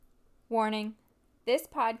Warning: this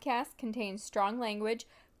podcast contains strong language,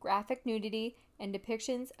 graphic nudity, and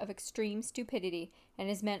depictions of extreme stupidity and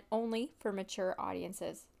is meant only for mature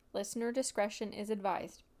audiences. Listener discretion is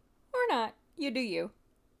advised. Or not. You do you.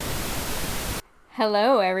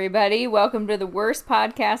 Hello, everybody. Welcome to the worst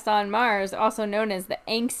podcast on Mars, also known as the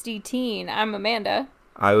Angsty Teen. I'm Amanda.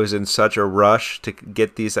 I was in such a rush to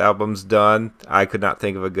get these albums done, I could not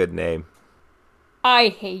think of a good name. I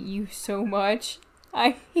hate you so much.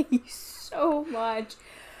 I hate you so much.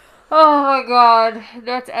 Oh my god.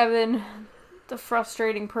 That's Evan, the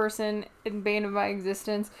frustrating person in bane of my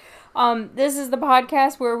existence. This is the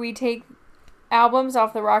podcast where we take albums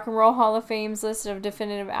off the Rock and Roll Hall of Fame's list of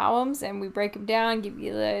definitive albums and we break them down, give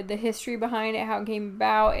you the history behind it, how it came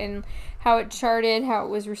about, and how it charted, how it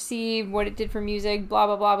was received, what it did for music, blah,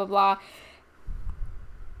 blah, blah, blah, blah.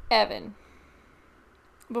 Evan,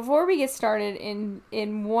 before we get started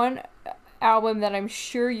in one album that I'm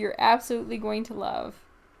sure you're absolutely going to love,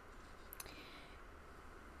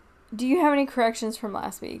 do you have any corrections from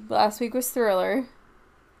last week? Last week was Thriller.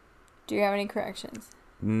 Do you have any corrections?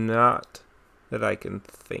 Not that I can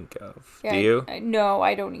think of. Yeah, do you? No,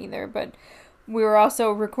 I don't either, but we were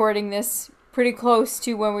also recording this pretty close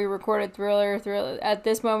to when we recorded Thriller. At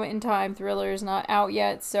this moment in time, Thriller is not out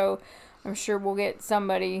yet, so I'm sure we'll get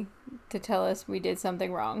somebody to tell us we did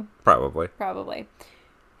something wrong. Probably.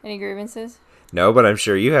 Any grievances? No, but I'm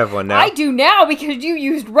sure you have one now. I do now because you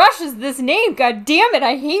used Rush as this name. God damn it,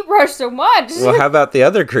 I hate Rush so much. Well, how about the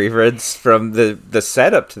other grievance from the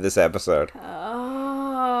setup to this episode?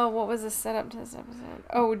 What was the setup to this episode?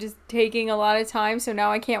 Oh, just taking a lot of time, so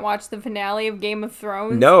now I can't watch the finale of Game of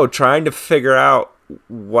Thrones? No, trying to figure out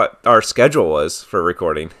what our schedule was for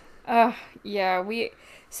recording. Yeah, we're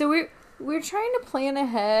trying to plan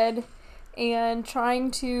ahead and trying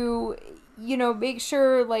to, make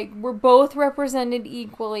sure, we're both represented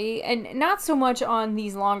equally, and not so much on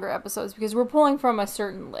these longer episodes, because we're pulling from a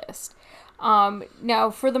certain list. Now,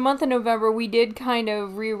 for the month of November, we did kind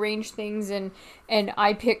of rearrange things, and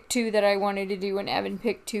I picked two that I wanted to do, and Evan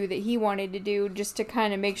picked two that he wanted to do, just to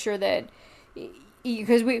kind of make sure that,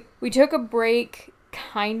 because we took a break,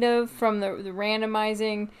 kind of, from the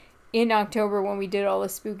randomizing in October when we did all the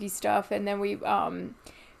spooky stuff, and then we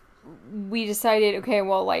decided, okay,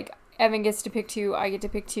 well, Evan gets to pick two, I get to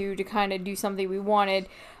pick two to kind of do something we wanted,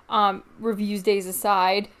 reviews days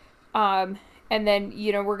aside, and then,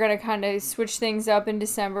 we're going to kind of switch things up in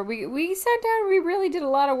December. We sat down, we really did a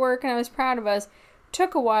lot of work, and I was proud of us.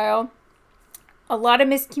 Took a while, a lot of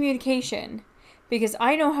miscommunication, because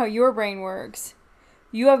I know how your brain works.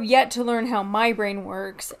 You have yet to learn how my brain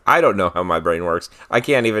works. I don't know how my brain works. I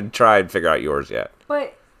can't even try and figure out yours yet.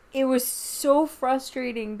 But it was so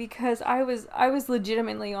frustrating because I was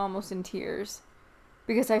legitimately almost in tears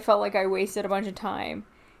because I felt like I wasted a bunch of time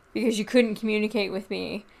because you couldn't communicate with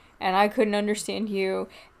me and I couldn't understand you,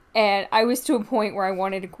 and I was to a point where I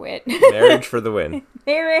wanted to quit. Marriage for the win.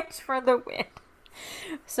 Marriage for the win.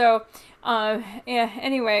 So,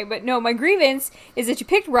 anyway, but no, my grievance is that you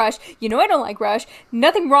picked Rush. I don't like Rush.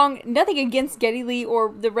 Nothing wrong, nothing against Geddy Lee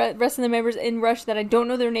or the rest of the members in Rush that I don't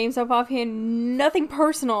know their names offhand. Nothing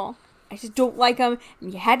personal. I just don't like them,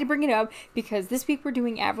 and you had to bring it up because this week we're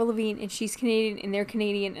doing Avril Lavigne, and she's Canadian, and they're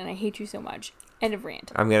Canadian, and I hate you so much. End of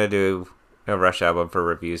rant. I'm going to do a Rush album for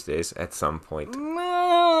reviews days at some point.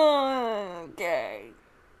 Okay.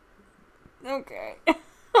 Okay,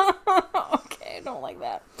 I don't like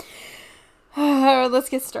that. Let's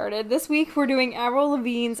get started. This week we're doing Avril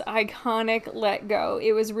Lavigne's iconic Let Go.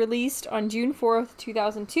 It was released on June 4th,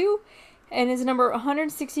 2002, and is number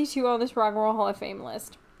 162 on this Rock and Roll Hall of Fame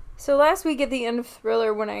list. So last week at the end of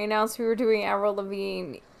Thriller, when I announced we were doing Avril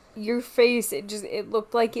Lavigne, your face, it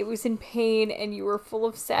looked like it was in pain, and you were full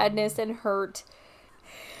of sadness and hurt.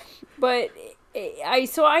 But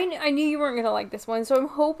I knew you weren't going to like this one, so I'm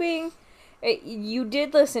hoping you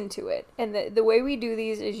did listen to it. And the way we do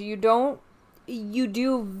these is you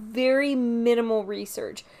do very minimal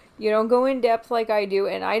research. You don't go in depth like I do,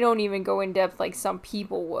 and I don't even go in depth like some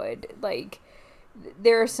people would.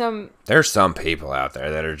 There's some people out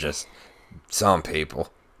there that are just some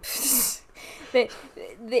people.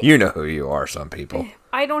 You know who you are, some people.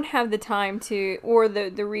 I don't have the time to, or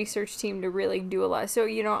the research team to really do a lot. So,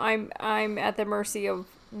 I'm at the mercy of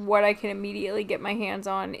what I can immediately get my hands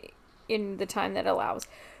on in the time that allows.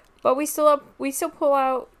 But we still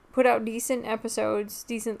put out decent episodes,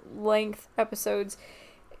 decent length episodes.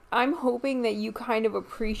 I'm hoping that you kind of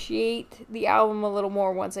appreciate the album a little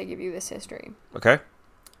more once I give you this history. Okay.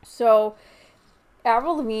 So,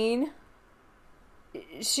 Avril Lavigne,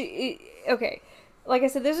 okay, like I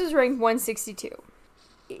said, this is ranked 162.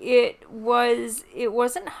 It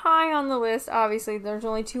wasn't high on the list. Obviously, there's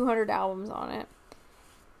only 200 albums on it,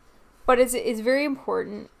 but it's very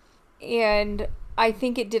important, and I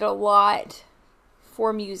think it did a lot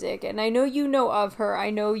for music. And I know you know of her. I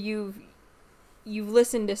know you've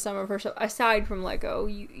listened to some of her stuff aside from Let Go.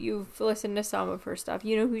 You've listened to some of her stuff.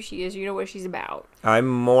 You know who she is. You know what she's about. I'm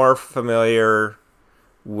more familiar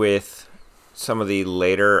with some of the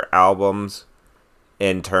later albums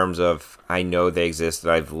in terms of I know they exist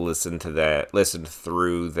and I've listened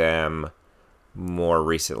through them more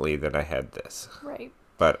recently than I had this. Right.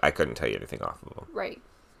 But I couldn't tell you anything off of them. Right.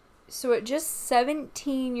 So at just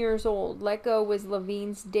 17 years old, Let Go was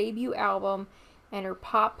Lavigne's debut album, and her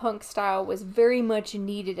pop-punk style was very much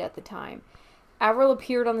needed at the time. Avril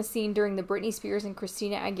appeared on the scene during the Britney Spears and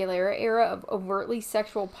Christina Aguilera era of overtly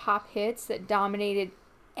sexual pop hits that dominated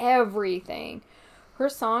everything. Her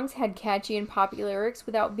songs had catchy and poppy lyrics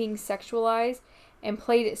without being sexualized and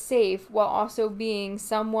played it safe while also being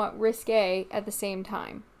somewhat risque at the same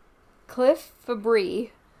time. Cliff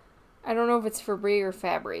Fabry, I don't know if it's Fabry or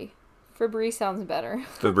Fabry. Fabry sounds better.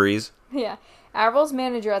 Febreze? Yeah. Avril's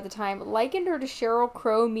manager at the time likened her to Sheryl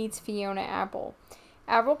Crow meets Fiona Apple.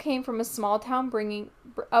 Avril came from a small-town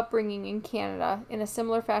upbringing in Canada in a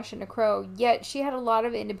similar fashion to Crow, yet she had a lot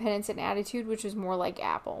of independence and attitude, which was more like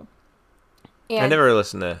Apple. I never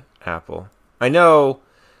listened to Apple. I know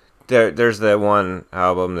there's that one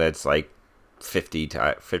album that's like 50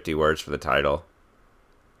 words for the title.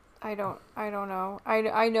 I don't know.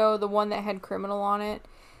 I know the one that had Criminal on it,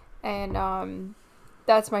 and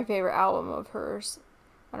that's my favorite album of hers.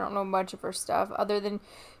 I don't know much of her stuff other than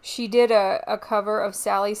she did a cover of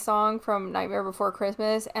Sally's song from Nightmare Before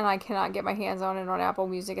Christmas, and I cannot get my hands on it on Apple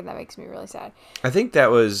Music, and that makes me really sad. I think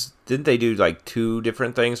didn't they do like 2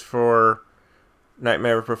 different things for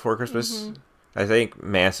Nightmare Before Christmas? Mm-hmm. I think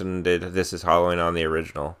Manson did This Is Halloween on the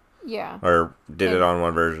original. Yeah. Or did it on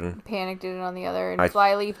one version. Panic did it on the other, and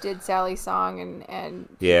Flyleaf did Sally's song, and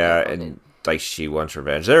yeah, and like She Wants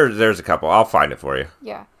Revenge. There's a couple. I'll find it for you.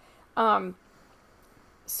 Yeah.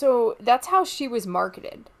 So that's how she was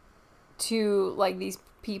marketed to like these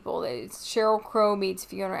people. It's Sheryl Crow meets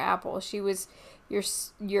Fiona Apple. She was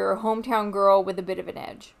your hometown girl with a bit of an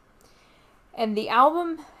edge. And the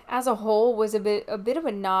album as a whole was a bit of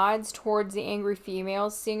a nods towards the angry female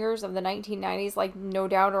singers of the 1990s, like No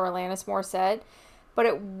Doubt or Alanis Morissette, but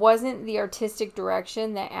it wasn't the artistic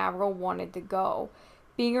direction that Avril wanted to go.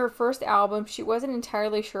 Being her first album, she wasn't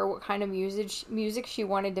entirely sure what kind of music she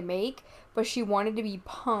wanted to make, but she wanted to be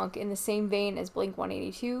punk in the same vein as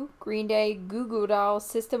Blink-182, Green Day, Goo Goo Dolls,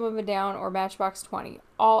 System of a Down, or Matchbox 20.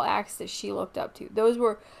 All acts that she looked up to. Those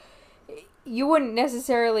were... You wouldn't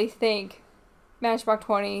necessarily think Matchbox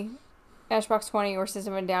 20 or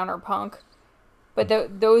System of a Down are punk, but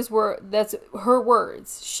that's her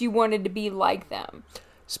words. She wanted to be like them.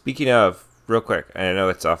 Speaking of, real quick, and I know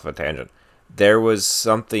it's off a tangent, there was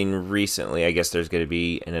something recently, I guess there's going to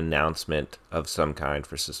be an announcement of some kind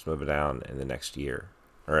for System of a Down in the next year,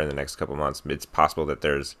 or in the next couple months. It's possible that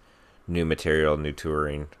there's new material, new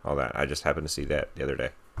touring, all that. I just happened to see that the other day.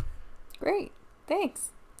 Great. Thanks.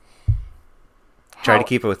 Try to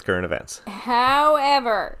keep it with current events.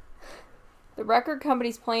 However, the record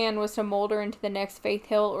company's plan was to mold her into the next Faith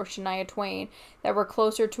Hill or Shania Twain that were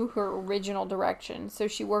closer to her original direction, so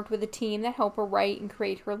she worked with a team that helped her write and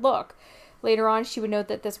create her look. Later on, she would note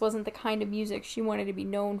that this wasn't the kind of music she wanted to be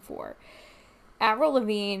known for. Avril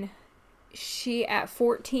Lavigne, she at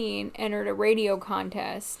 14 entered a radio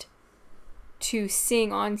contest to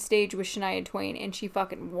sing on stage with Shania Twain, and she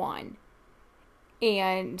fucking won.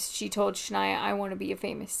 And she told Shania, I want to be a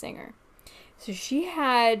famous singer. So she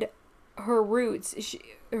had her roots,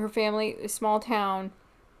 her family, a small town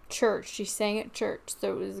church. She sang at church,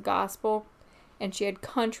 so it was gospel, and she had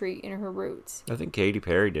country in her roots. I think Katy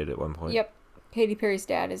Perry did at one point. Yep. Katy Perry's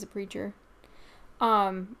dad is a preacher.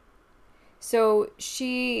 So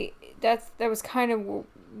that was kind of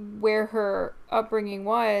where her upbringing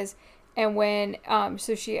was, and when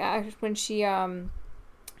she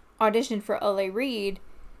auditioned for L.A. Reid,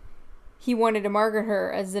 he wanted to market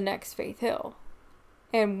her as the next Faith Hill,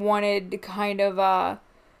 and wanted kind of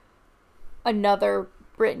another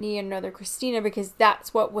Britney, another Christina, because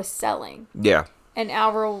that's what was selling. Yeah. And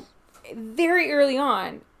Avril, very early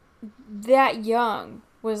on, that young,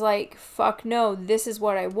 was like, fuck no, this is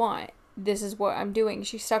what I want. This is what I'm doing.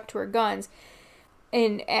 She stuck to her guns.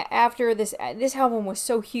 And after this album was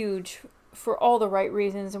so huge for all the right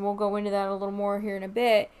reasons, and we'll go into that a little more here in a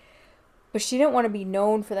bit, but she didn't want to be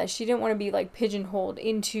known for that. She didn't want to be like pigeonholed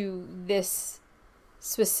into this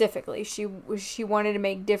specifically. She wanted to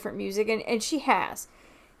make different music, and she has.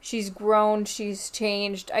 she's grown, she's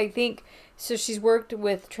changed. I think so. She's worked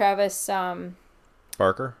with Travis.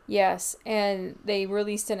 Barker. Yes, and they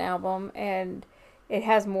released an album, and it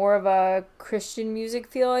has more of a Christian music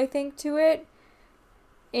feel, I think, to it.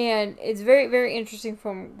 And it's very, very interesting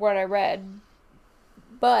from what I read.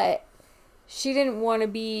 But she didn't want to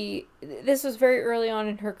be. This was very early on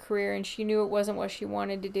in her career, and she knew it wasn't what she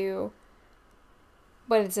wanted to do.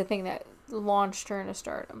 But it's a thing that launched her into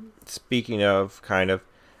stardom. Speaking of, kind of,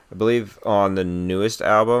 I believe on the newest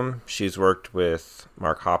album, she's worked with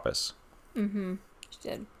Mark Hoppus. Mm-hmm. She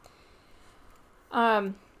did.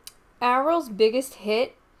 Avril's biggest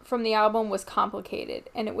hit from the album was Complicated,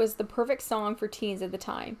 and it was the perfect song for teens at the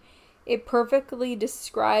time. It perfectly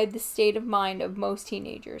described the state of mind of most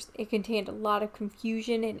teenagers. It contained a lot of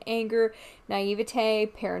confusion and anger, naivete,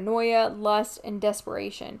 paranoia, lust, and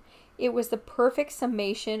desperation. It was the perfect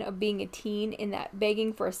summation of being a teen in that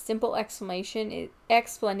begging for a simple explanation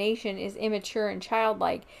is immature and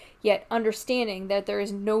childlike, yet understanding that there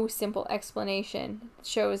is no simple explanation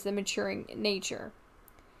shows the maturing nature.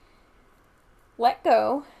 Let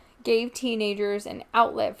Go gave teenagers an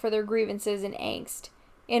outlet for their grievances and angst.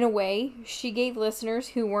 In a way, she gave listeners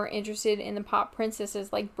who weren't interested in the pop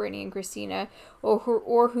princesses like Britney and Christina, or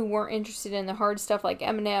who weren't interested in the hard stuff like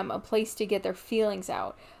Eminem, a place to get their feelings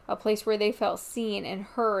out, a place where they felt seen and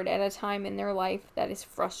heard at a time in their life that is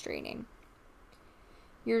frustrating.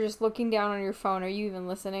 You're just looking down on your phone. Are you even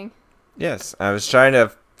listening? Yes, I was trying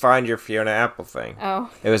to find your Fiona Apple thing. Oh.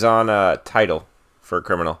 It was on Tidal for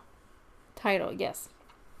Criminal. Tidal, yes.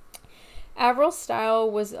 Avril's style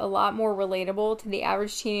was a lot more relatable to the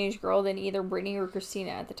average teenage girl than either Britney or Christina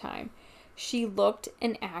at the time. She looked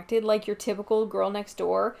and acted like your typical girl next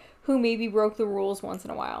door who maybe broke the rules once in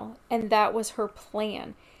a while. And that was her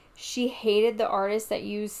plan. She hated the artists that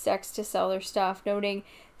used sex to sell their stuff, noting,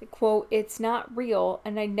 quote, "It's not real,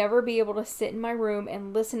 and I'd never be able to sit in my room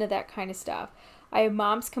and listen to that kind of stuff. I have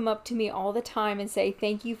moms come up to me all the time and say,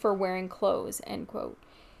 thank you for wearing clothes," end quote.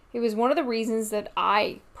 It was one of the reasons that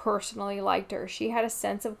I personally liked her. She had a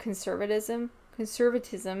sense of conservatism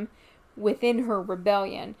within her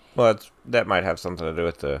rebellion. Well, that might have something to do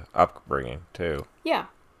with the upbringing, too. Yeah,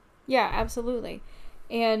 absolutely.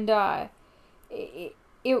 And it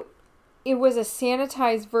was a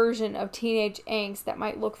sanitized version of teenage angst that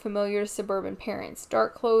might look familiar to suburban parents.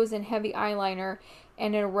 Dark clothes and heavy eyeliner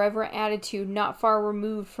and an irreverent attitude not far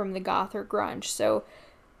removed from the goth or grunge. So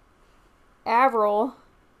Avril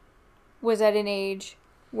was at an age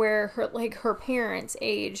where her parents'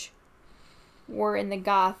 age were in the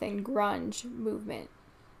goth and grunge movement.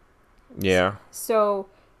 Yeah. So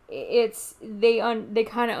they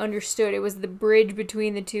kind of understood. It was the bridge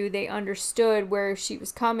between the two. They understood where she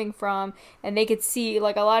was coming from, and they could see,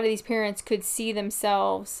 like, a lot of these parents could see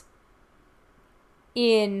themselves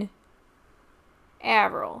in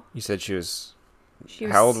Avril. You said she was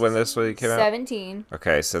how old when this came out? 17.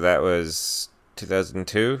 Okay, so that was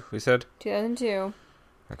 2002, we said? 2002.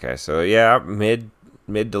 Okay, so yeah, mid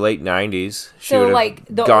to late 90s. She So, would like,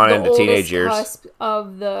 have gone into teenage years. Cusp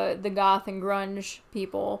of the goth and grunge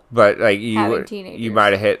people. But, like, teenagers. You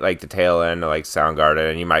might have hit, like, the tail end of, like, Soundgarden,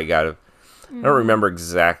 and you might got to... I don't remember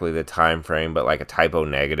exactly the time frame, but, like, a typo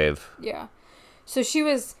negative. Yeah. So she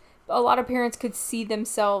was... A lot of parents could see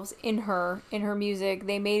themselves in her music.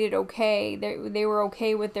 They made it okay. They were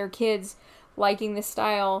okay with their kids liking the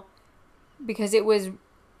style because it was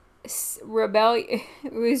rebellion.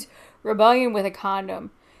 It was rebellion with a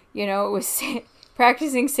condom. You know, it was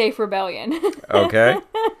practicing safe rebellion. Okay.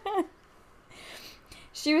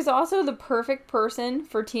 She was also the perfect person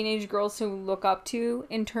for teenage girls to look up to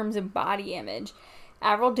in terms of body image.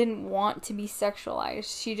 Avril didn't want to be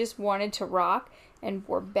sexualized. She just wanted to rock and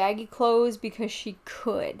wore baggy clothes because she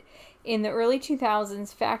could. In the early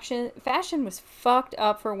 2000s, fashion was fucked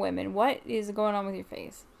up for women. What is going on with your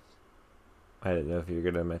face? I didn't know if you were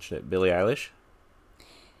going to mention it. Billie Eilish?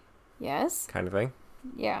 Yes. Kind of thing?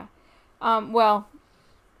 Yeah. Well,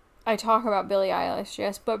 I talk about Billie Eilish,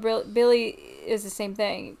 yes, but Billie is the same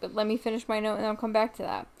thing. But let me finish my note and I'll come back to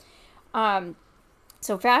that.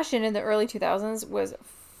 So fashion in the early 2000s was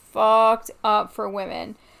fucked up for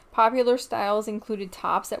women. Popular styles included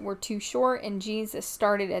tops that were too short and jeans that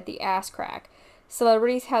started at the ass crack.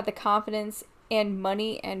 Celebrities had the confidence and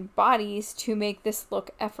money and bodies to make this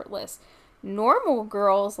look effortless. Normal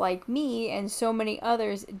girls like me and so many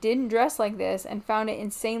others didn't dress like this and found it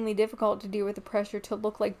insanely difficult to deal with the pressure to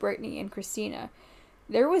look like Britney and Christina.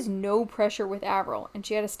 There was no pressure with Avril, and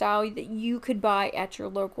she had a style that you could buy at your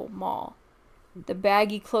local mall. The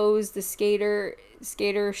baggy clothes, the skater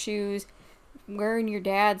shoes, wearing your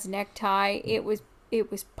dad's necktie. It was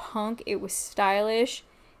punk. It was stylish,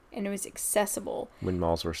 and it was accessible. When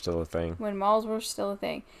malls were still a thing. When malls were still a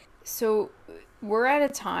thing. So we're at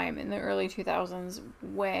a time in the early 2000s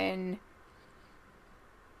when,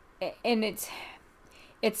 and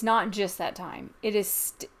it's not just that time. It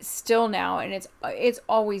is still now, and it's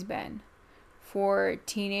always been for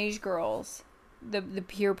teenage girls, the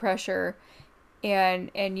peer pressure,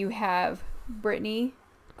 and you have Britney,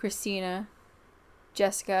 Christina,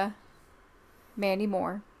 Jessica, Mandy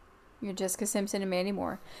Moore. You're Jessica Simpson and Mandy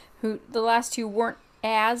Moore, who the last two weren't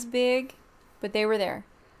as big, but they were there.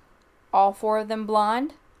 All four of them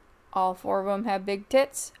blonde. All four of them have big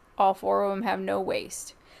tits. All four of them have no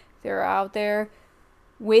waist. They're out there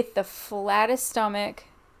with the flattest stomach,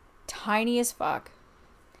 tiny as fuck.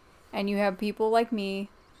 And you have people like me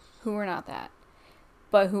who are not that,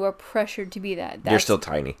 but who are pressured to be that. You're still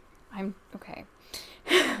tiny. I'm okay.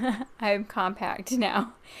 I'm compact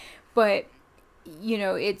now. But, you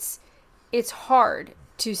know, it's hard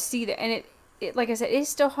to see that. And it like I said, it's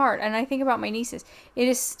still hard. And I think about my nieces. It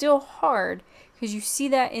is still hard because you see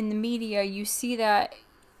that in the media. You see that,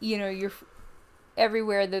 you know, you're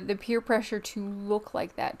everywhere, the peer pressure to look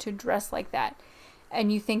like that, to dress like that.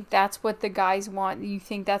 And you think that's what the guys want. You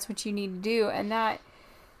think that's what you need to do. And that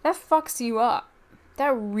fucks you up.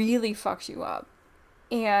 That really fucks you up.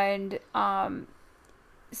 And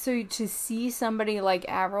so to see somebody like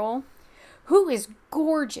Avril, who is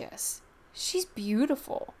gorgeous. She's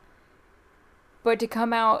beautiful. But to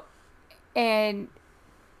come out and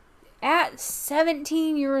at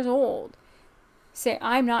 17 years old say,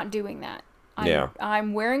 I'm not doing that.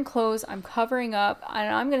 I'm wearing clothes, I'm covering up,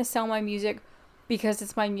 and I'm going to sell my music because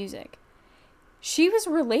it's my music. She was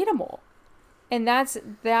relatable. And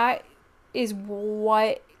that is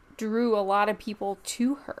what drew a lot of people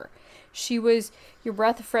to her. She was your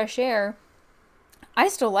breath of fresh air. I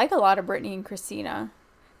still like a lot of Britney and Christina.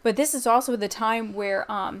 But this is also the time where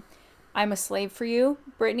I'm a Slave for You.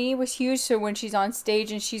 Britney was huge, so when she's on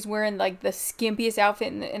stage and she's wearing like the skimpiest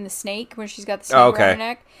outfit in the snake, when she's got the snake around her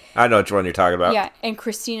neck. I know which one you're talking about. Yeah, and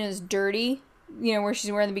Christina's Dirty, you know, where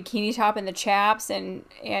she's wearing the bikini top and the chaps and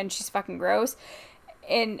she's fucking gross.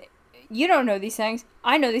 And you don't know these things.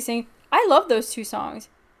 I know these things. I love those two songs.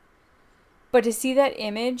 But to see that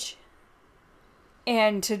image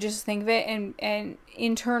and to just think of it and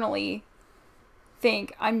internally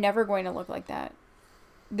think, I'm never going to look like that.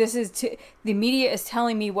 The media is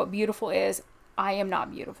telling me what beautiful is. I am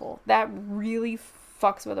not beautiful. That really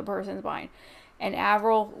fucks with a person's mind. And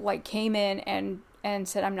Avril like came in and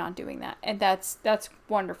said, I'm not doing that. And that's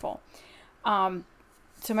wonderful.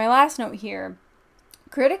 So my last note here,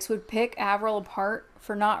 critics would pick Avril apart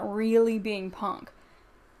for not really being punk.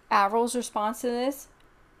 Avril's response to this,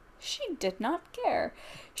 she did not care.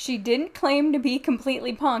 She didn't claim to be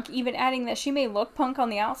completely punk, even adding that she may look punk on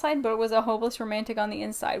the outside, but was a hopeless romantic on the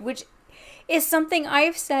inside, which is something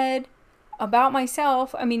I've said about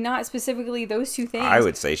myself. I mean, not specifically those two things. I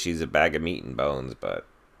would say she's a bag of meat and bones, but...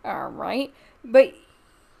 All right. But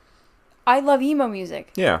I love emo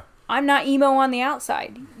music. Yeah. I'm not emo on the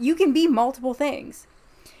outside. You can be multiple things.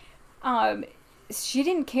 She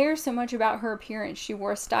didn't care so much about her appearance. She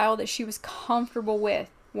wore a style that she was comfortable with.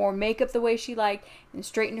 Wore makeup the way she liked and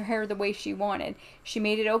straightened her hair the way she wanted. She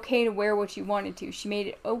made it okay to wear what you wanted to. She made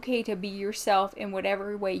it okay to be yourself in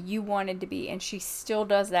whatever way you wanted to be, and she still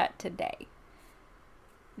does that today.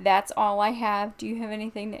 That's all I have. Do you have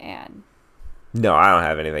anything to add? No, I don't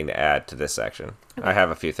have anything to add to this section. Okay. I have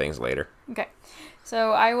a few things later. Okay.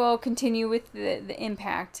 So I will continue with the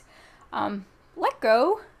impact. Let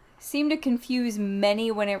Go seemed to confuse many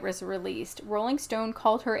when it was released. Rolling Stone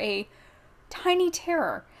called her a tiny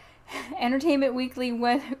terror. Entertainment Weekly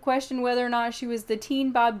questioned whether or not she was the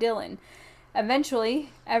teen Bob Dylan. Eventually,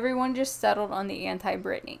 everyone just settled on the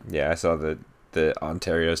anti-Britney. Yeah, I saw the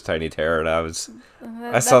Ontario's Tiny Terror, and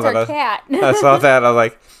I saw our cat. I saw that. I was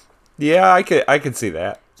like, yeah, I could see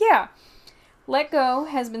that. Yeah. Let Go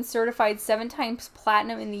has been certified 7 times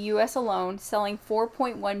platinum in the U.S. alone, selling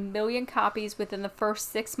 4.1 million copies within the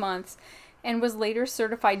first 6 months, and was later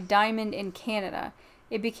certified diamond in Canada.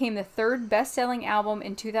 It became the 3rd best-selling album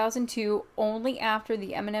in 2002, only after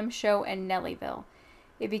The Eminem Show and Nellyville.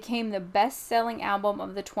 It became the best-selling album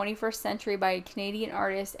of the 21st century by a Canadian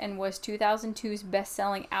artist and was 2002's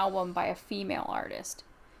best-selling album by a female artist.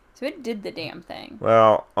 So it did the damn thing.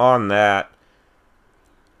 Well, on that,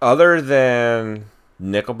 other than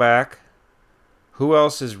Nickelback, who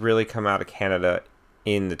else has really come out of Canada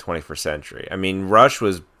in the 21st century? I mean, Rush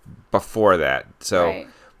was before that, so right.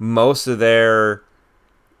 Most of their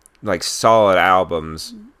like solid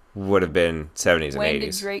albums would have been 70s and 80s. When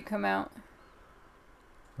did Drake come out?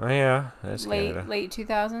 Oh yeah, that's Canada. Late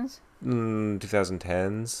 2000s?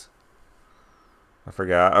 2010s. I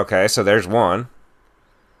forgot. Okay, so there's one.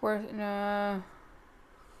 Where,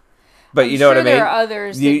 But I'm you know what I sure there mean? are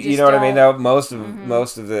others that You just know what I mean don't. though? Most of Mm-hmm.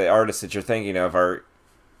 most of the artists that you're thinking of are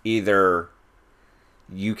either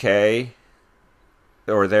UK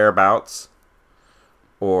or thereabouts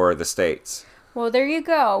or the States. Well, there you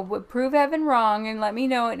go. Prove Evan wrong and let me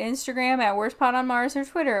know at Instagram at worstpodonmars or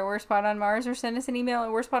Twitter at worstpodonmars or send us an email at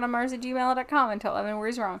worstpodonmars@gmail.com and tell Evan where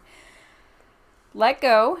he's wrong. Let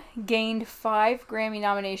Go gained 5 Grammy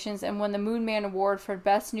nominations and won the Moon Man Award for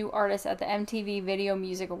Best New Artist at the MTV Video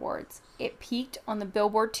Music Awards. It peaked on the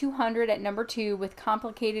Billboard 200 at number 2, with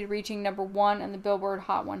Complicated reaching number 1 on the Billboard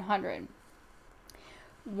Hot 100.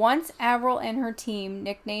 Once Avril and her team,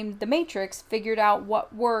 nicknamed The Matrix, figured out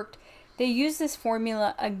what worked, they used this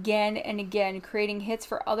formula again and again, creating hits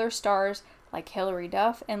for other stars like Hilary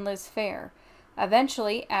Duff and Liz Phair.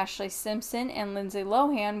 Eventually, Ashley Simpson and Lindsay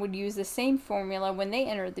Lohan would use the same formula when they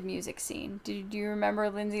entered the music scene. Do you remember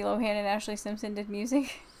Lindsay Lohan and Ashley Simpson did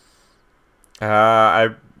music?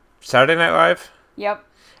 I Saturday Night Live, Yep.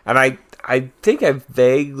 and I think I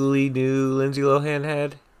vaguely knew Lindsay Lohan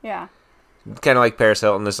had Yeah. kind of like Paris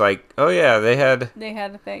Hilton. It's like, oh yeah, they had. They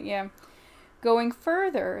had the thing, yeah. Going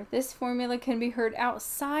further, this formula can be heard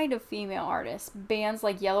outside of female artists. Bands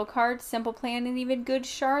like Yellowcard, Simple Plan, and even Good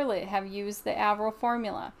Charlotte have used the Avril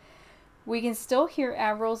formula. We can still hear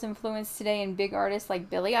Avril's influence today in big artists like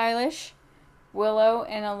Billie Eilish, Willow,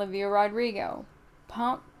 and Olivia Rodrigo.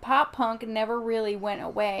 Pop punk never really went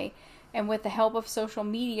away, and with the help of social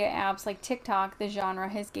media apps like TikTok, the genre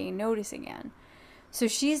has gained notice again. So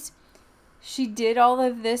she did all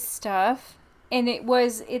of this stuff, and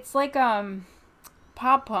it's like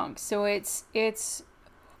pop punk, so it's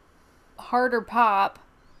harder pop,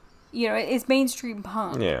 it's mainstream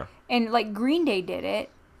punk. Yeah. And like Green Day did it,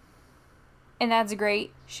 and that's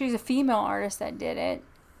great. She was a female artist that did it,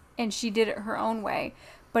 and she did it her own way.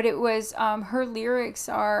 But it was her lyrics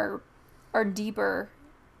are deeper,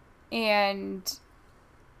 and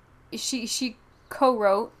she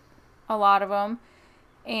co-wrote a lot of them,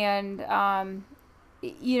 and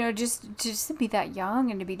just to be that young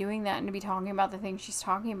and to be doing that and to be talking about the things she's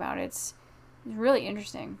talking about, it's really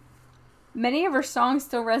interesting. Many of her songs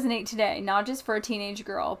still resonate today, not just for a teenage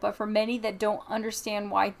girl, but for many that don't understand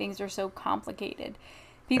why things are so complicated.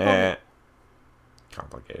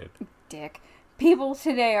 Complicated. Dick. People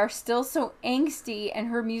today are still so angsty, and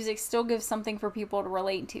her music still gives something for people to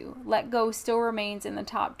relate to. Let Go still remains in the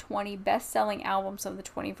top 20 best-selling albums of the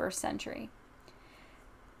 21st century.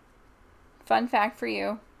 Fun fact for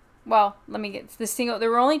you. Well, let me get the single. There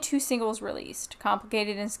were only 2 singles released,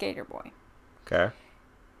 Complicated and Skater Boy. Okay.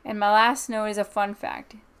 And my last note is a fun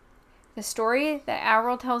fact. The story that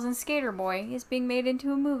Avril tells in Skater Boy is being made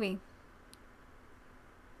into a movie.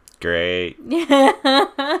 Great.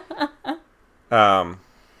 Well,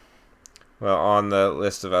 on the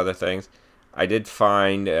list of other things, I did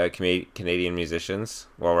find Canadian musicians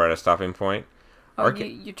while we're at a stopping point. Oh,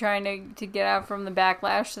 you're trying to get out from the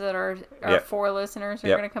backlash that our Yep. 4 listeners are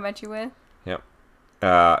going to come at you with?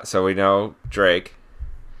 Yep. So we know Drake.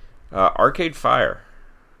 Arcade Fire.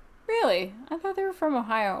 Really? I thought they were from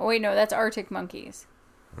Ohio. Oh, wait, no, that's Arctic Monkeys.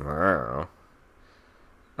 I don't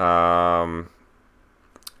know.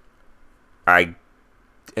 I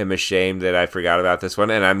am ashamed that I forgot about this one,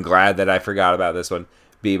 and I'm glad that I forgot about this one.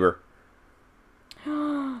 Bieber.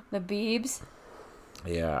 The Biebs?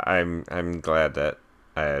 Yeah, I'm glad that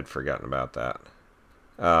I had forgotten about that.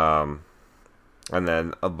 And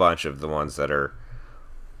then a bunch of the ones that are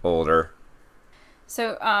older.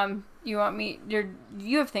 So, you want me...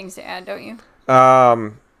 You have things to add, don't you?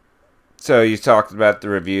 So you talked about the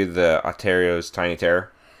review, the Ontario's Tiny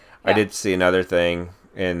Terror. Yeah. I did see another thing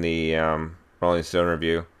in the Rolling Stone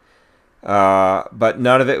review. But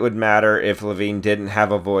none of it would matter if Lavigne didn't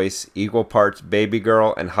have a voice, equal parts baby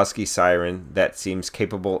girl and husky siren that seems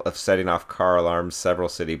capable of setting off car alarms several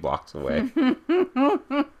city blocks away.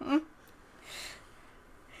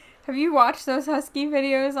 Have you watched those husky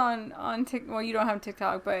videos on TikTok? Well, you don't have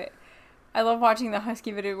TikTok, but I love watching the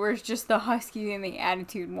husky video where it's just the husky and the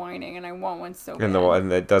attitude whining, and I want one so bad. And the one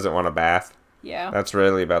that doesn't want a bath? Yeah. That's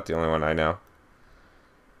really about the only one I know.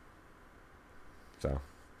 So...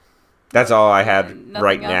 That's all I had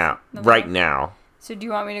right now. Right now. So do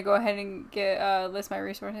you want me to go ahead and list my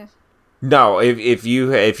resources? No, if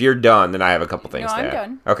you're done, then I have a couple things to add. I'm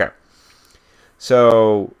done. Okay.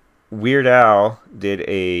 So Weird Al did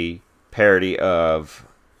a parody of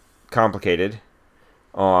Complicated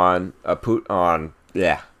on Poodle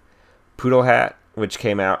Hat, which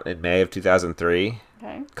came out in May of 2003.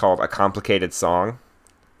 Okay. Called A Complicated Song.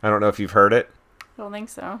 I don't know if you've heard it. I don't think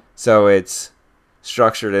so. So it's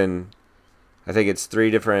structured in I think it's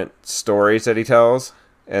 3 different stories that he tells,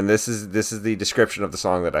 and this is the description of the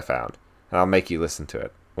song that I found. And I'll make you listen to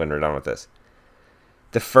it when we're done with this.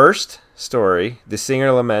 The first story, the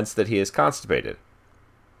singer laments that he is constipated.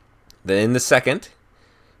 Then in the second,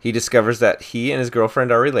 he discovers that he and his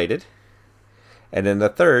girlfriend are related. And in the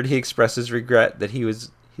third, he expresses regret that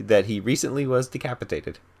he recently was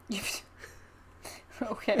decapitated.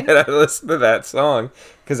 Okay. And I listened to that song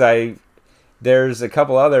because there's a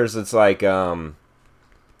couple others. It's like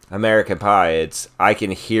American Pie. It's I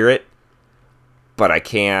can hear it, but I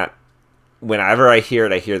can't. Whenever I hear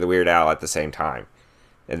it, I hear the Weird Al at the same time.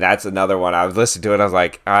 And that's another one. I was listening to it. I was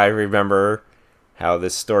like, I remember how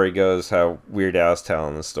this story goes, how Weird Al's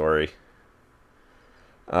telling the story.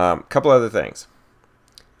 Couple other things.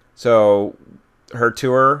 So her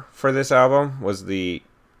tour for this album was the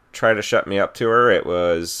Try to Shut Me Up tour. It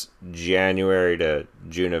was January to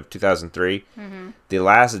June of 2003. Mm-hmm. The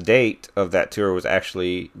last date of that tour was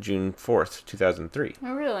actually June 4th, 2003.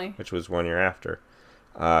 Oh, really? Which was 1 year after.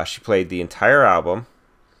 She played the entire album.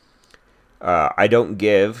 I Don't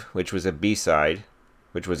Give, which was a B-side,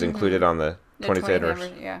 which was included on the 20th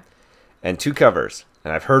anniversary. Yeah. And 2 covers.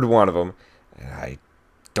 And I've heard one of them, and I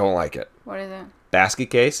don't like it. What is it? Basket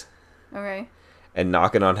Case. Okay. And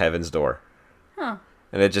Knocking on Heaven's Door. Huh.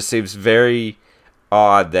 And it just seems very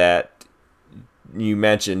odd that you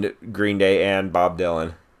mentioned Green Day and Bob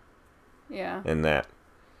Dylan. Yeah. In that.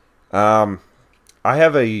 I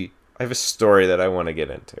have a story that I want to get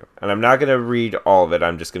into. And I'm not going to read all of it.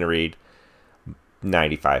 I'm just going to read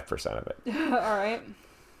 95% of it. All right.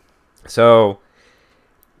 So,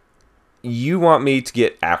 you want me to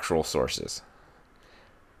get actual sources.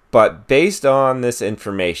 But based on this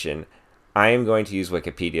information, I am going to use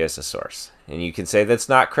Wikipedia as a source. And you can say that's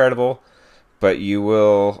not credible, but you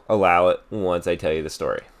will allow it once I tell you the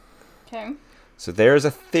story. Okay. So there's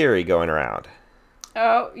a theory going around.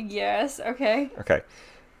 Oh, yes. Okay. Okay.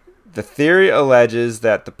 The theory alleges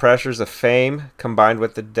that the pressures of fame, combined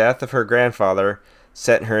with the death of her grandfather,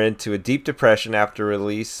 sent her into a deep depression after the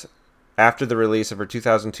release of her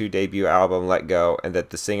 2002 debut album, Let Go, and that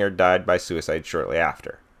the singer died by suicide shortly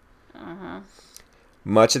after. Uh-huh.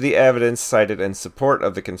 Much of the evidence cited in support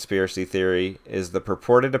of the conspiracy theory is the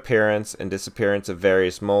purported appearance and disappearance of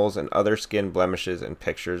various moles and other skin blemishes in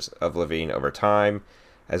pictures of Lavigne over time,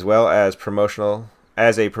 as well as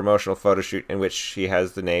a promotional photo shoot in which she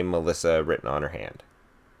has the name Melissa written on her hand.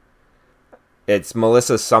 It's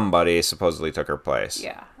Melissa somebody supposedly took her place.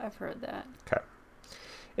 Yeah, I've heard that. Okay.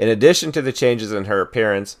 In addition to the changes in her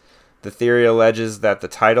appearance, the theory alleges that the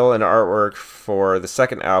title and artwork for the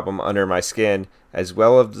second album, Under My Skin, as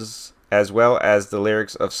well as the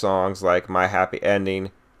lyrics of songs like My Happy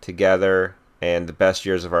Ending, Together, and The Best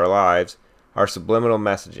Years of Our Lives, are subliminal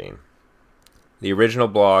messaging. The original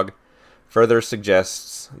blog further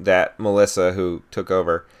suggests that Melissa, who took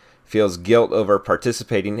over, feels guilt over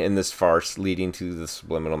participating in this farce, leading to the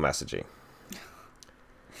subliminal messaging.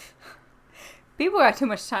 People got too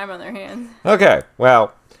much time on their hands. Okay,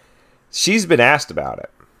 well, she's been asked about it.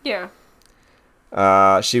 Yeah.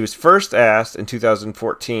 She was first asked in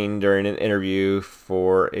 2014 during an interview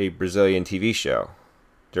for a Brazilian TV show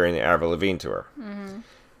during the Avril Lavigne tour. Mm-hmm.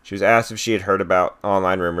 She was asked if she had heard about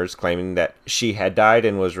online rumors claiming that she had died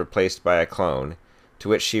and was replaced by a clone, to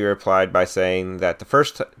which she replied by saying that the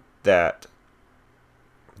first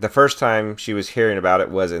time she was hearing about it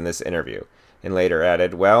was in this interview, and later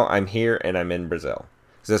added, "Well, I'm here and I'm in Brazil."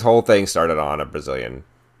 So this whole thing started on a Brazilian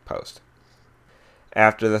post.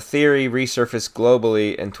 After the theory resurfaced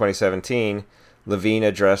globally in 2017, Lavigne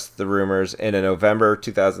addressed the rumors in a November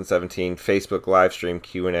 2017 Facebook livestream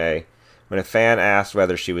Q&A when a fan asked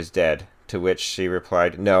whether she was dead, to which she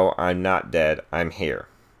replied, "No, I'm not dead, I'm here."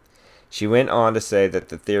 She went on to say that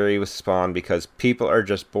the theory was spawned because people are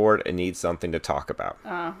just bored and need something to talk about.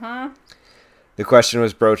 Uh-huh. The question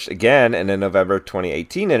was broached again in a November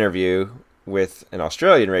 2018 interview with an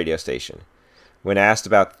Australian radio station. When asked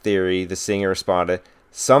about the theory, the singer responded,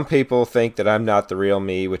 "Some people think that I'm not the real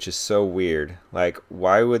me, which is so weird. Like,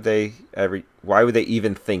 why would they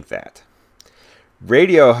even think that?"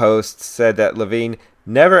 Radio hosts said that Lavigne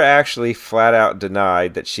never actually flat out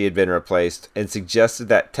denied that she had been replaced and suggested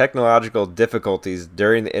that technological difficulties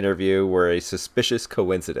during the interview were a suspicious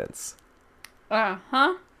coincidence.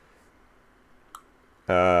 Uh-huh.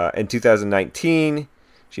 In 2019,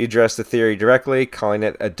 she addressed the theory directly, calling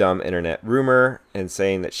it a dumb internet rumor and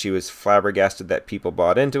saying that she was flabbergasted that people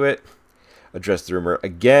bought into it. Addressed the rumor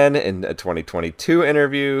again in a 2022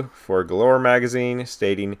 interview for Galore magazine,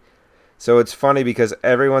 stating, "So it's funny because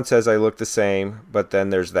everyone says I look the same, but then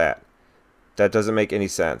there's that. That doesn't make any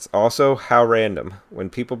sense. Also, how random. When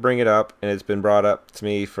people bring it up, and it's been brought up to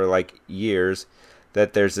me for like years,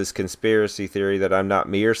 that there's this conspiracy theory that I'm not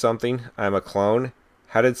me or something. I'm a clone.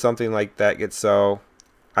 How did something like that get so?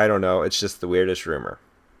 I don't know. It's just the weirdest rumor.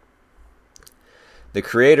 The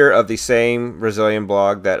creator of the same Brazilian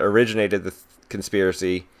blog that originated the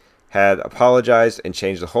conspiracy had apologized and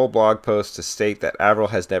changed the whole blog post to state that Avril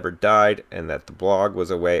has never died and that the blog was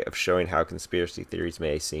a way of showing how conspiracy theories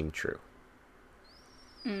may seem true.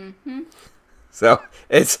 Mm-hmm. So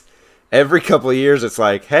it's every couple of years it's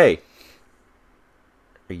like, hey,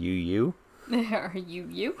 are you? Are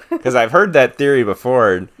you? Because I've heard that theory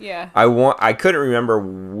before. And Yeah. I couldn't remember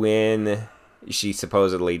when she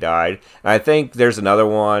supposedly died. And I think there's another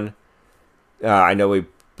one. I know we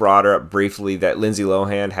brought her up briefly that Lindsay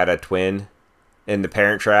Lohan had a twin in the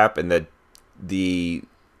Parent Trap, and the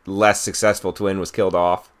less successful twin was killed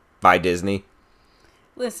off by Disney.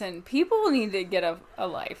 Listen, people need to get a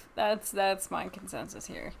life. That's my consensus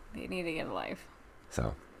here. They need to get a life.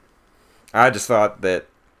 So I just thought that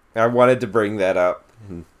I wanted to bring that up.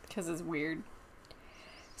 Because it's weird.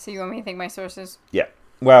 So you want me to think my sources? Yeah.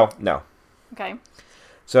 Well, no. Okay.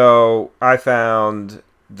 So I found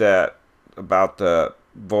that about the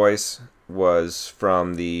voice was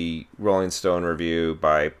from the Rolling Stone review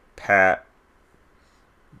by Pat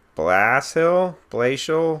Blashill.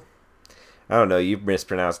 I don't know. You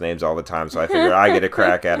mispronounce names all the time, so I figure I get a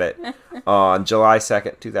crack at it on July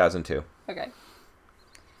 2nd, 2002. Okay.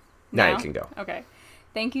 Now you can go. Okay.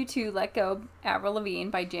 Thank you to Let Go, Avril Lavigne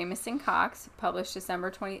by Jamison Cox, published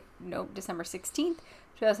December 16th,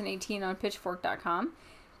 2018 on Pitchfork.com.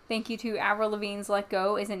 Thank you to Avril Lavigne's Let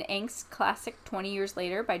Go is an angst classic 20 years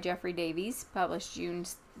later by Jeffrey Davies, published June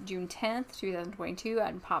 10th, 2022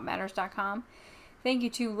 on PopMatters.com. Thank you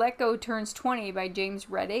to Let Go Turns 20 by James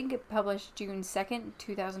Reddig, published June 2nd,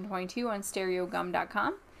 2022 on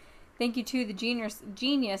StereoGum.com. Thank you to The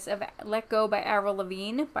Genius of Let Go by Avril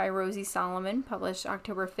Lavigne by Rosie Solomon, published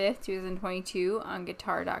October 5th, 2022 on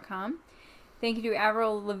Guitar.com. Thank you to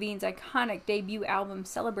Avril Lavigne's iconic debut album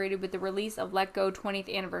celebrated with the release of Let Go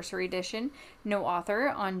 20th Anniversary Edition, no author,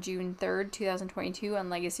 on June 3rd, 2022 on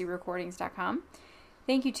LegacyRecordings.com.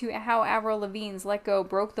 Thank you to How Avril Lavigne's Let Go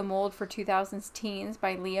broke the mold for 2000s teens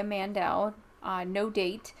by Leah Mandel, no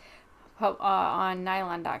date, on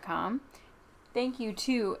Nylon.com. Thank you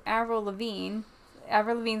to Avril Lavigne.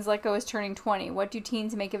 Avril Lavigne's Let Go is turning 20. What do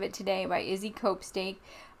teens make of it today? By Izzy Copestake,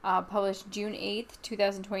 published June 8th,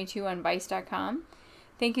 2022 on Vice.com.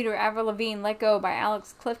 Thank you to Avril Lavigne Let Go by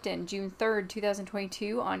Alex Clifton, June 3rd,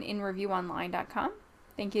 2022 on InReviewOnline.com.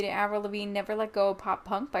 Thank you to Avril Lavigne Never Let Go Pop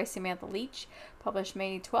Punk by Samantha Leach, published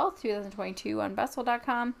May 12th, 2022 on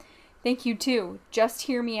Bustle.com. Thank you to Just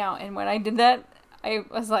Hear Me Out. And when I did that, I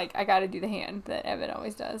was like, I gotta do the hand that Evan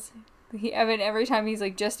always does. Evan, every time he's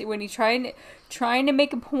like, just when he's trying to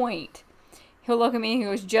make a point, he'll look at me and he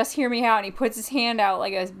goes, just hear me out. And he puts his hand out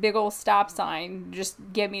like a big old stop sign. Just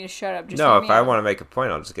get me to shut up. Just no, hear if me I out. want to make a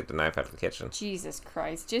point, I'll just get the knife out of the kitchen. Jesus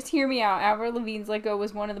Christ. Just hear me out. Avril Lavigne's Let Go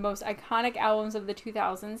was one of the most iconic albums of the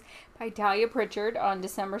 2000s by Talia Pritchard on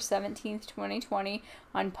December 17th, 2020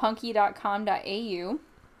 on punky.com.au.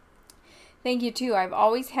 Thank you, too. I've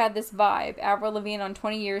always had this vibe. Avril Lavigne on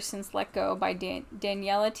 20 Years Since Let Go by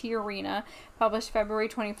Daniela Tiarina, published February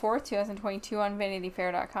 24th, 2022 on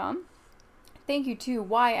VanityFair.com. Thank you, too.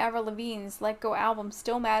 Why Avril Lavigne's Let Go album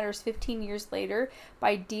Still Matters 15 Years Later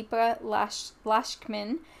by Deepa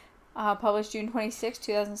Lashkman, published June 26,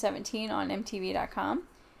 2017 on MTV.com.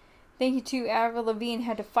 Thank you, too. Avril Lavigne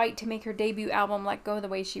had to fight to make her debut album Let Go the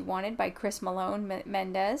Way She Wanted by Chris Malone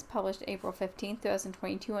Mendez, published April 15th,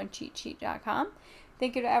 2022 on CheatSheet.com.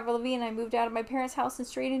 Thank you to Avril Lavigne. I moved out of my parents' house and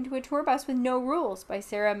straight into a tour bus with no rules by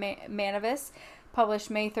Sarah Manavis, published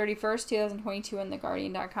May 31st, 2022 on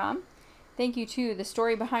TheGuardian.com. Thank you to The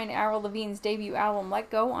Story Behind Avril Lavigne's debut album Let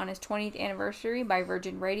Go on its 20th anniversary by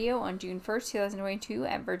Virgin Radio on June 1st, 2022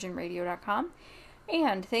 at virginradio.com.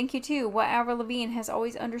 And thank you to What Avril Lavigne Has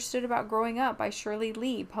Always Understood About Growing Up by Shirley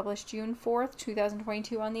Lee, published June 4th,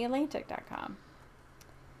 2022 on TheAtlantic.com.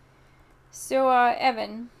 So,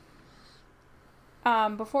 Evan,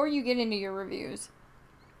 before you get into your reviews,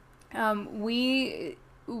 we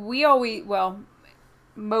always, well,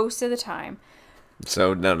 most of the time.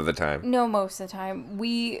 So none of the time. No, most of the time.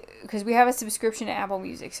 Because we have a subscription to Apple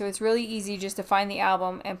Music, so it's really easy just to find the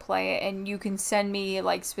album and play it, and you can send me,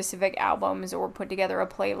 like, specific albums or put together a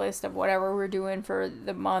playlist of whatever we're doing for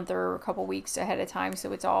the month or a couple weeks ahead of time,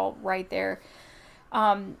 so it's all right there.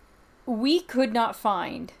 We could not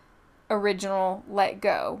find original Let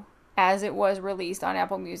Go as it was released on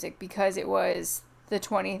Apple Music because it was the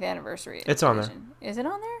 20th anniversary. It's on there. Is it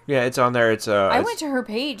on there? Yeah, it's on there. It's I went to her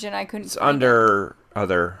page and I couldn't. It's find under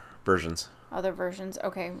other versions. Other versions.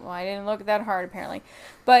 Okay, well, I didn't look that hard apparently.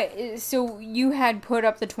 But so you had put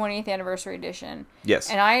up the 20th anniversary edition. Yes.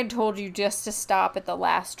 And I had told you just to stop at the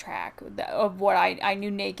last track of what I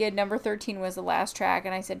knew. Naked number 13 was the last track,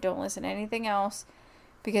 and I said don't listen to anything else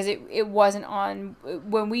because it wasn't on.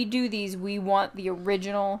 When we do these, we want the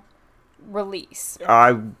original release.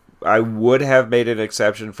 I would have made an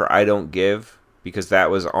exception for I Don't Give because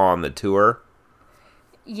that was on the tour.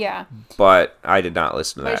 Yeah. But I did not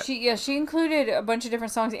listen to that. She included a bunch of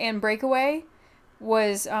different songs, and Breakaway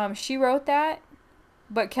was she wrote that,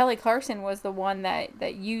 but Kelly Clarkson was the one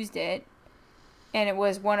that used it, and it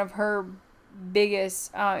was one of her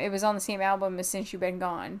biggest. It was on the same album as Since You've Been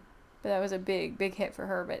Gone, but that was a big hit for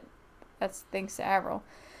her. But that's thanks to Avril.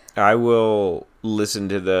 I will listen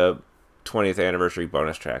to the 20th anniversary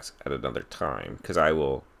bonus tracks at another time because I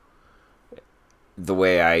will. The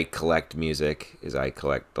way I collect music is I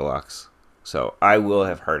collect deluxe. So I will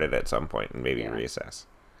have heard it at some point and maybe reassess.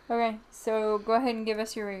 Okay, so go ahead and give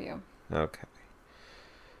us your review. Okay.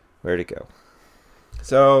 Where'd it go?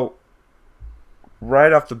 So,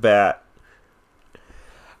 right off the bat,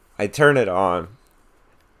 I turn it on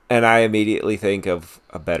and I immediately think of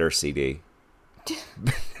a better CD.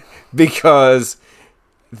 Because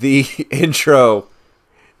the intro,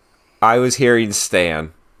 I was hearing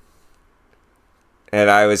Stan. And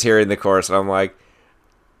I was hearing the chorus, and I'm like,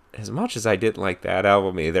 as much as I didn't like that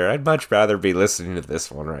album either, I'd much rather be listening to this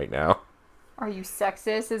one right now. Are you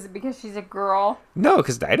sexist? Is it because she's a girl? No,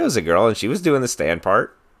 because Dido's a girl, and she was doing the Stan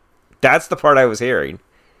part. That's the part I was hearing.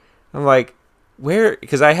 I'm like, where?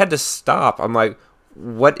 Because I had to stop. I'm like,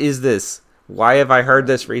 what is this? Why have I heard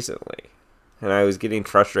this recently? And I was getting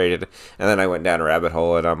frustrated. And then I went down a rabbit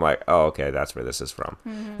hole, and I'm like, oh, okay, that's where this is from.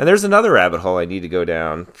 Mm-hmm. And there's another rabbit hole I need to go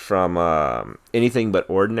down from Anything But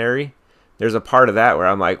Ordinary. There's a part of that where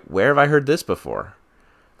I'm like, where have I heard this before?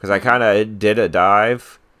 Because I kind of did a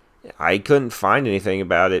dive. I couldn't find anything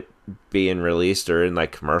about it being released or in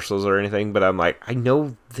like commercials or anything. But I'm like, I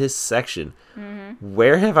know this section. Mm-hmm.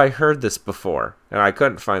 Where have I heard this before? And I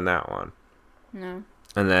couldn't find that one. No.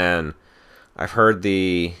 And then I've heard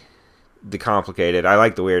the Complicated. I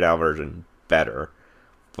like the Weird Al version better,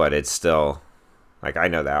 but it's still like I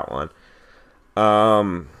know that one.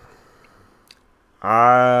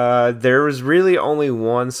 There was really only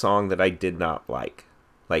one song that I did not like.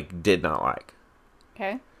 Did not like.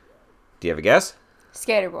 Okay. Do you have a guess?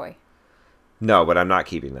 Skater Boy. No, but I'm not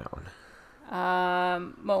keeping that one.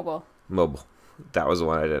 Mobile. That was the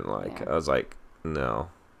one I didn't like. Yeah. I was like, no.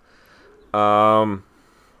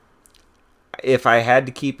 If I had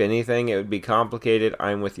to keep anything, it would be Complicated,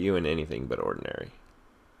 I'm With You, and Anything But Ordinary.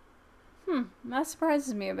 That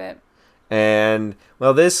surprises me a bit. And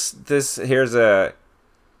well, this here's a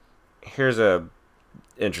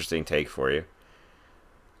interesting take for you.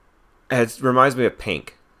 It reminds me of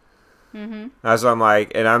Pink. Mm-hmm. That's what I'm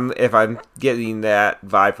like, and if I'm getting that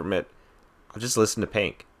vibe from it, I'll just listen to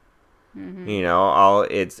Pink. Mm-hmm. You know,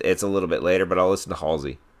 it's a little bit later, but I'll listen to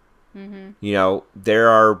Halsey. Mm-hmm. You know, there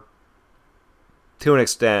are, to an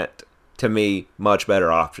extent, to me, much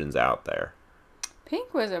better options out there.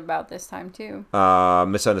 Pink was about this time, too.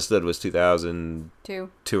 Misunderstood was 2002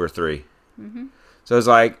 or 3. Mm-hmm. So it's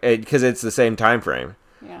like, because it's the same time frame.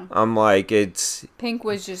 Yeah. I'm like, it's... Pink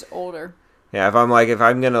was just older. Yeah, if I'm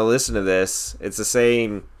going to listen to this, it's the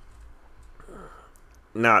same...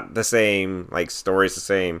 Not the same, like, stories, the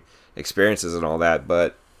same experiences and all that,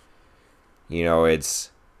 but, you know,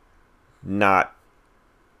 it's not...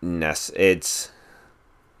 It's...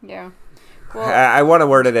 Yeah. Well, I want to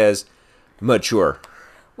word it as mature.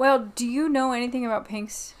 Well, do you know anything about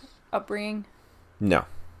Pink's upbringing? No.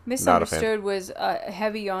 Misunderstood was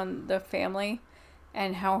heavy on the family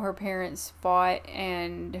and how her parents fought,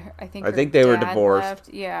 and I think they were divorced. Left.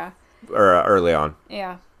 Yeah. Or early on.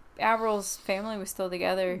 Yeah. Avril's family was still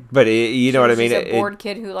together. But you know what I mean? She's a bored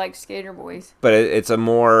kid who likes skater boys. But it's a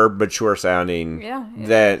more mature sounding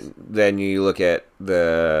than you look at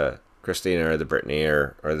the Christina or the Britney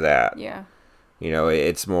or that. Yeah. You know,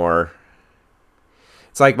 it's more...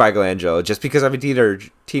 It's like Michelangelo. Just because I'm a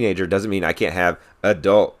teenager doesn't mean I can't have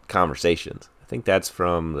adult conversations. I think that's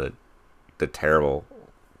from the terrible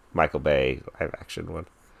Michael Bay live action one.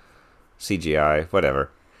 CGI, whatever.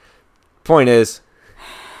 Point is,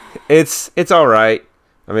 it's all right.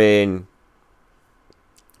 I mean...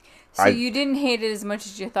 So you didn't hate it as much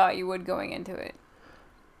as you thought you would going into it?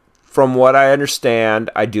 From what I understand,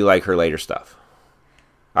 I do like her later stuff.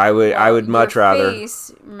 I would much rather...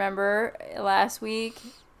 Remember last week,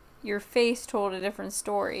 your face told a different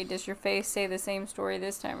story. Does your face say the same story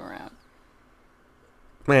this time around?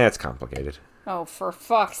 Man, it's complicated. Oh, for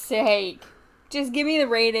fuck's sake. Just give me the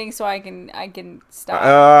rating so I can stop.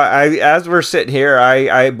 As we're sitting here,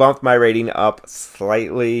 I bumped my rating up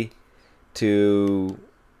slightly to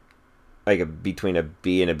between a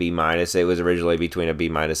B and a B minus. It was originally between a B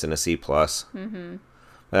minus and a C plus. Mm-hmm.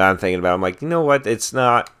 But I'm thinking about, I'm like, you know what? It's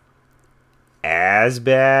not as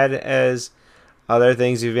bad as other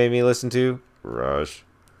things you've made me listen to. Rush.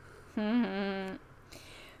 Mm-hmm.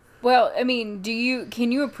 Well, I mean,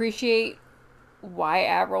 can you appreciate why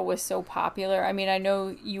Avril was so popular? I mean, I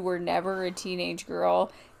know you were never a teenage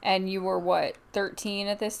girl, and you were what, 13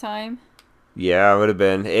 at this time? Yeah, it would have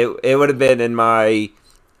been. It would have been in my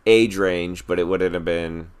age range, but it wouldn't have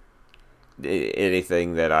been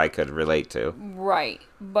anything that I could relate to. Right,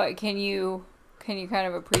 but can you kind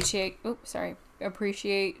of appreciate? Oops, sorry.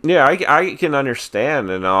 Appreciate. Yeah, I can understand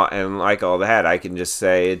and all that. I can just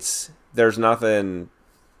say there's nothing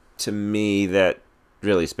to me that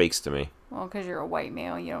really speaks to me. Well, because you're a white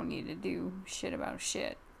male, you don't need to do shit about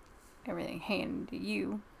shit. Everything handed to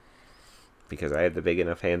you. Because I had the big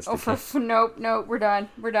enough hands to nope, we're done.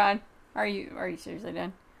 Are you seriously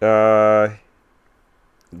done?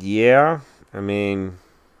 Yeah. I mean,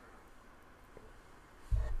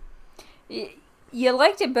 you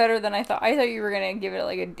liked it better than I thought. I thought you were gonna give it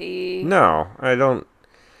like a D. No, I don't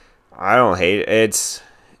hate it. It's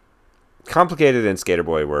Complicated and Skater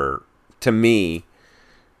Boy were, to me,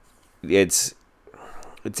 it's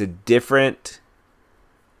a different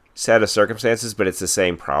set of circumstances, but it's the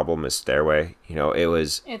same problem as Stairway.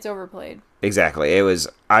 It's overplayed. Exactly. It was.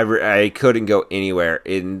 I couldn't go anywhere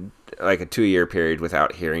in like a 2-year period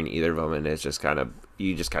without hearing either of them, and it's just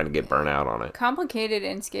you just kind of get burnt out on it. Complicated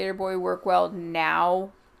and Skater Boy work well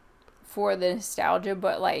now for the nostalgia,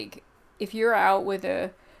 but like if you're out with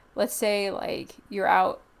let's say like you're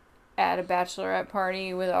out at a bachelorette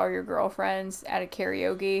party with all your girlfriends at a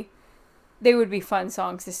karaoke, they would be fun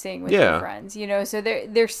songs to sing with your friends, so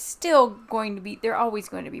they're still going to be, they're always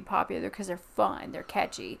going to be popular because they're fun, they're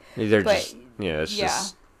catchy. Just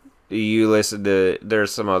you listen to,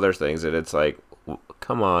 there's some other things that it's like,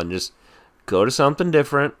 come on, just go to something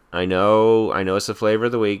different. I know it's the flavor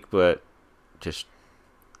of the week, but just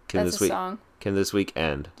can this week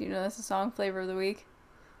end? Do you know that's a song, Flavor of the Week?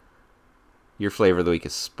 Your flavor of the week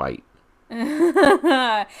is spite.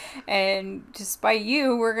 And to spite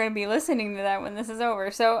you, we're going to be listening to that when this is over.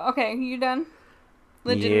 So, okay, you done?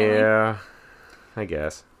 Legitimately? Yeah, I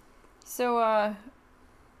guess. So,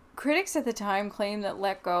 critics at the time claimed that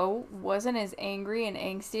Let Go wasn't as angry and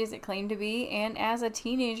angsty as it claimed to be, and as a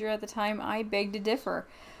teenager at the time, I beg to differ.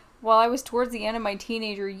 While I was towards the end of my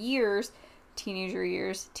teenage years,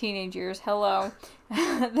 hello,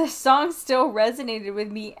 the song still resonated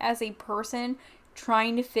with me as a person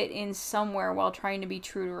trying to fit in somewhere while trying to be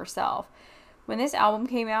true to herself. When this album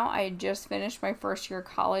came out, I had just finished my first year of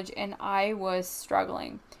college and I was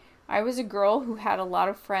struggling. I was a girl who had a lot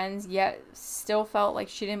of friends, yet still felt like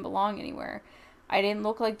she didn't belong anywhere. I didn't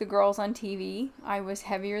look like the girls on TV. I was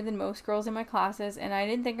heavier than most girls in my classes, and I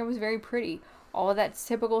didn't think I was very pretty. All of that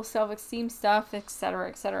typical self-esteem stuff, etc.,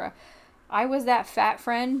 etc. I was that fat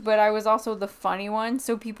friend, but I was also the funny one,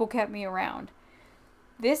 so people kept me around.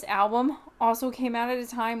 This album also came out at a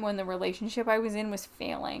time when the relationship I was in was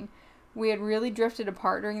failing. We had really drifted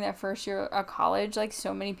apart during that first year of college, like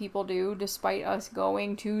so many people do, despite us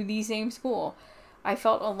going to the same school. I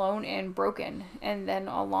felt alone and broken, and then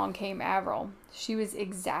along came Avril. She was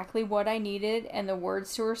exactly what I needed, and the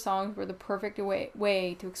words to her songs were the perfect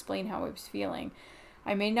way to explain how I was feeling.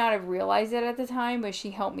 I may not have realized it at the time, but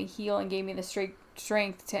she helped me heal and gave me the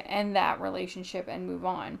strength to end that relationship and move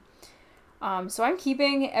on. So I'm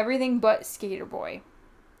keeping everything but Skater Boy.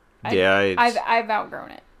 I've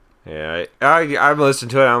outgrown it. Yeah, I've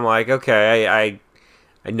listened to it. I'm like, okay, I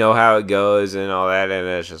know how it goes and all that, and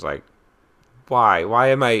it's just like, why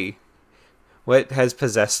am I? What has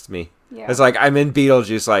possessed me? Yeah. It's like I'm in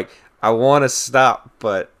Beetlejuice. Like I want to stop,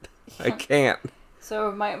 but I can't.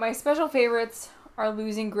 So my special favorites are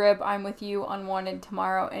Losing Grip, I'm With You, Unwanted,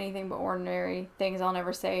 Tomorrow, Anything But Ordinary, Things I'll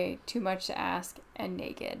Never Say, Too Much to Ask, and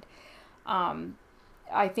Naked.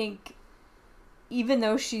 I think even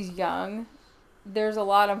though she's young, there's a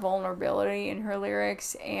lot of vulnerability in her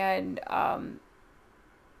lyrics, and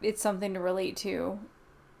it's something to relate to.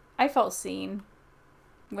 I felt seen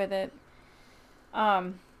with it.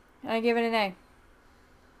 And I give it an A.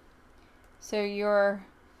 So your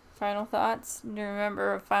final thoughts?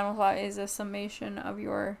 Remember, final thought is a summation of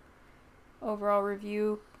your overall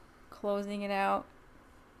review, closing it out.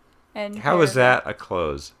 And how was that a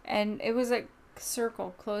close? And it was a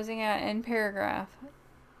Circle, closing out end paragraph.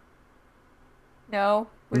 No,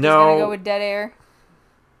 we're just No. gonna go with dead air.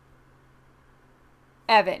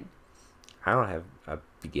 Evan. I don't have a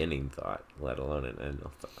beginning thought, let alone an end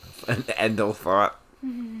of thought. An end of thought. You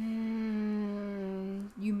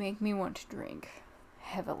make me want to drink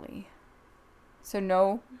heavily. So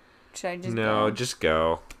no, should I just No, go? just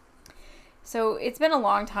go. So it's been a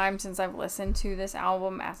long time since I've listened to this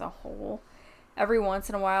album as a whole. Every once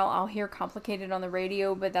in a while I'll hear Complicated on the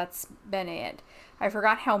radio, but that's been it. I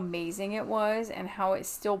forgot how amazing it was and how it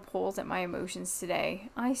still pulls at my emotions today.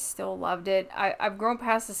 I still loved it. I've grown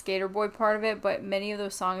past the Skater Boy part of it, but many of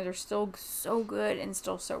those songs are still so good and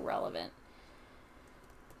still so relevant.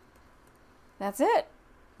 That's it.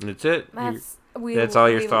 That's it. That's all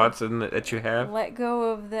your thoughts that you have? Let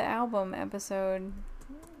go of the album episode.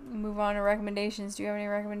 Move on to recommendations. Do you have any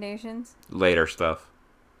recommendations? Later stuff.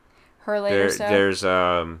 Her later stuff? There's,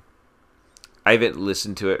 I haven't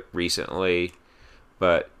listened to it recently,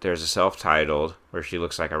 but there's a self-titled where she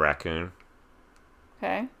looks like a raccoon.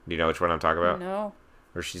 Okay. Do you know which one I'm talking about? No.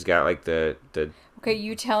 Where she's got like the Okay,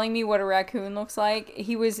 you telling me what a raccoon looks like?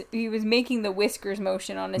 He was making the whiskers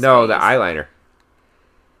motion on his face. No, the eyeliner.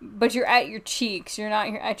 But you're at your cheeks. You're not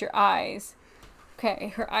at your eyes.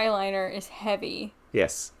 Okay, her eyeliner is heavy.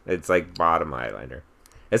 Yes, it's like bottom eyeliner.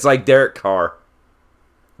 It's like Derek Carr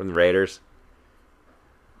from the Raiders.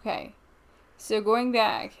 Okay, so going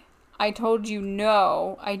back, I told you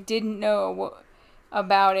no, I didn't know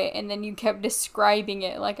about it, and then you kept describing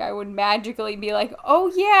it like I would magically be like,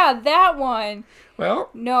 oh yeah, that one. Well,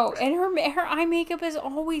 no, and her eye makeup is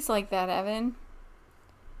always like that, Evan.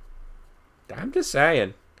 I'm just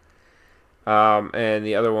saying. And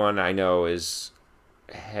the other one I know is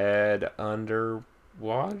Head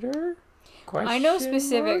Underwater? I know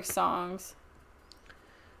specific songs.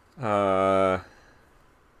 Looking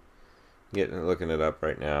it up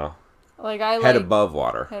right now. Like Head Above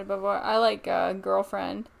Water. Head Above Water. I like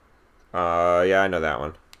Girlfriend. Yeah, I know that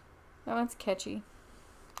one. That one's catchy.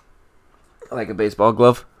 Like a baseball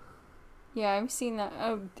glove. Yeah, I've seen that.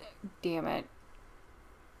 Oh, damn it!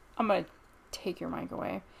 I'm gonna take your mic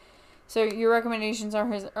away. So your recommendations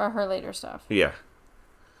are her later stuff. Yeah.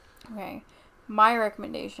 Okay, my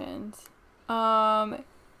recommendations.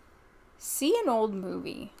 See an old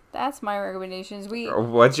movie. That's my recommendations.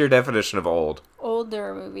 What's your definition of old?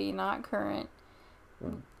 Older movie, not current.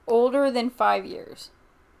 Older than 5 years.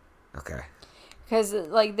 Okay. Because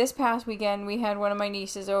like this past weekend, we had one of my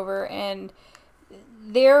nieces over, and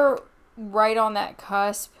they're right on that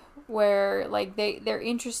cusp where like they're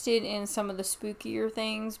interested in some of the spookier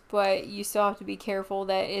things, but you still have to be careful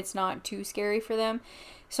that it's not too scary for them.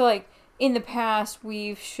 So like in the past,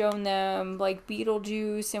 we've shown them like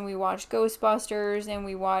Beetlejuice, and we watched Ghostbusters, and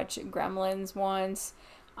we watched Gremlins once.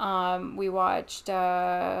 We watched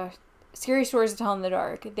Scary Stories to Tell in the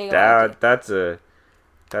Dark. That's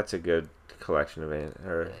a good collection of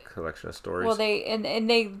stories. Well,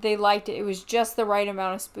 they liked it. It was just the right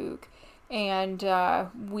amount of spook. And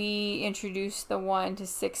we introduced the one to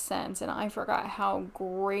Sixth Sense, and I forgot how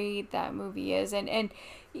great that movie is. And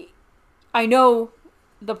I know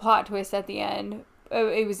the plot twist at the end.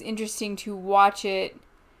 It was interesting to watch it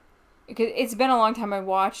because it's been a long time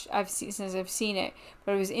since I've seen it,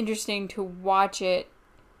 but it was interesting to watch it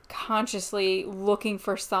consciously looking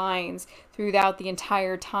for signs throughout the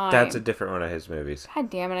entire time. That's a different one of his movies. God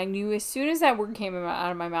damn it! I knew as soon as that word came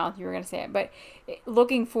out of my mouth, you were gonna say it. But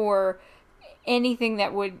looking for anything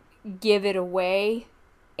that would give it away,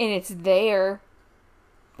 and it's there,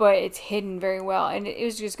 but it's hidden very well, and it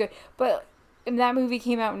was just good. But that movie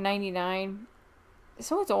came out in '99,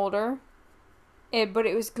 so it's older, but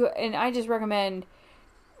it was good, and I just recommend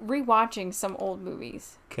rewatching some old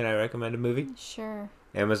movies. Can I recommend a movie? Sure.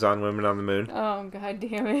 Amazon Women on the Moon. Oh god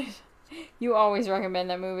damn it! You always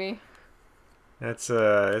recommend that movie. It's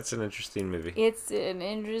an interesting movie. It's an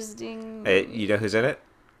interesting. You know who's in it?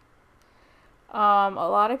 A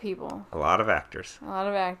lot of people. A lot of actors. A lot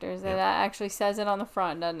of actors. And that actually says it on the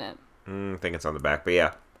front, doesn't it? I think it's on the back, but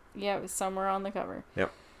yeah. Yeah, it was somewhere on the cover.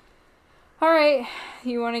 Yep. All right.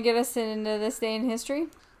 You want to get us into this day in history?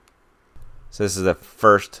 So this is the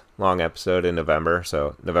first long episode in November,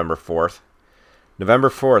 so November 4th. November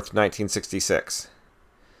 4th, 1966.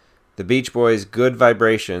 The Beach Boys' Good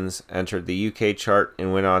Vibrations entered the UK chart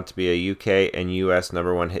and went on to be a UK and US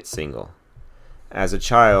 #1 hit single. As a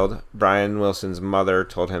child, Brian Wilson's mother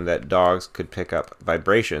told him that dogs could pick up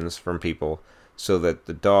vibrations from people so that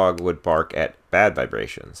the dog would bark at bad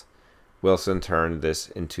vibrations. Wilson turned this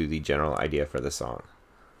into the general idea for the song.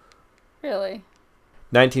 Really?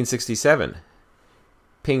 1967.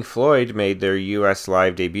 Pink Floyd made their U.S.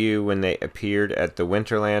 live debut when they appeared at the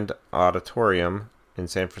Winterland Auditorium in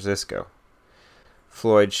San Francisco.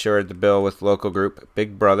 Floyd shared the bill with local group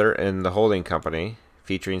Big Brother and the Holding Company,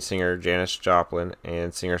 featuring singer Janis Joplin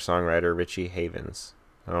and singer-songwriter Richie Havens.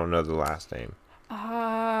 I don't know the last name.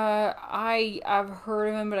 I've heard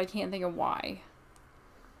of him, but I can't think of why.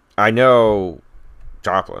 I know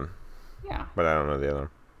Joplin. Yeah. But I don't know the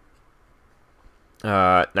other one.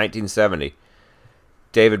 1970.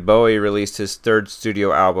 David Bowie released his third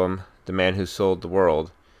studio album, The Man Who Sold the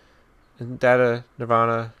World. Isn't that a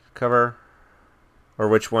Nirvana cover? Or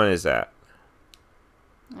which one is that?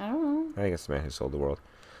 I don't know. I think it's The Man Who Sold the World.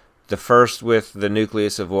 The first with the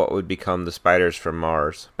nucleus of what would become the Spiders from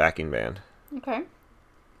Mars backing band. Okay.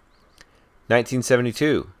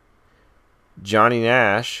 1972. Johnny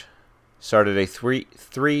Nash started a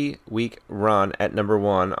three-week run at number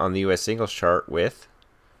 1 on the U.S. singles chart with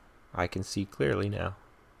I Can See Clearly Now.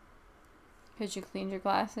 Because you cleaned your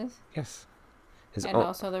glasses? Yes.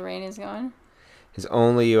 Also the rain is gone? His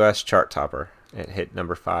only U.S. chart topper. It hit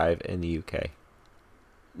number 5 in the U.K.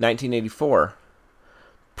 1984.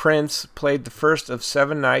 Prince played the first of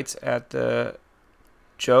 7 nights at the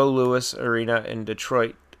Joe Louis Arena in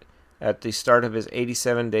Detroit at the start of his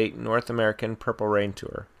 87-date North American Purple Rain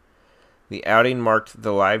Tour. The outing marked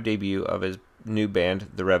the live debut of his new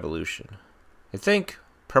band, The Revolution. I think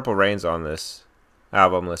Purple Rain's on this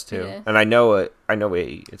album list too, and I know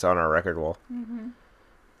it's on our record wall.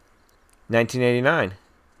 1989.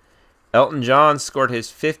 Elton John scored his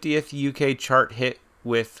 50th UK chart hit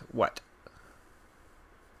with what?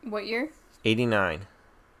 What year? 89.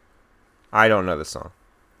 I don't know the song.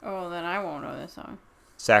 Oh, then I won't know this song.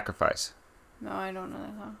 Sacrifice. No, I don't know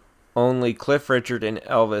that song. Only Cliff Richard and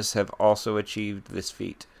Elvis have also achieved this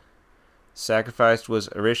feat. Sacrifice was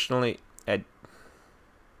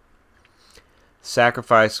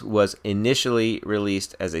initially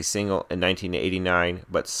released as a single in 1989,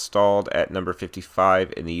 but stalled at number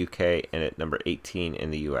 55 in the UK and at number 18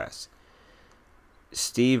 in the US.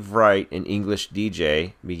 Steve Wright, an English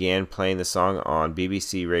DJ, began playing the song on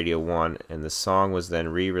BBC Radio 1, and the song was then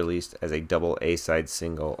re-released as a double A-side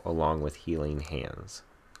single along with Healing Hands.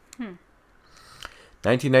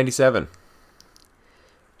 1997.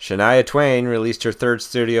 Shania Twain released her third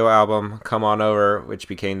studio album, Come On Over, which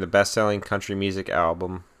became the best-selling country music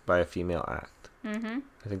album by a female act. I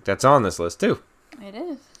think that's on this list, too. It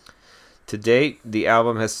is. To date, the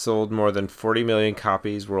album has sold more than 40 million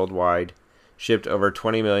copies worldwide, shipped over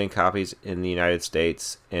 20 million copies in the United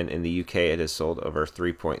States, and in the UK it has sold over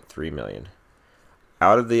 3.3 million.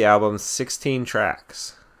 Out of the album's 16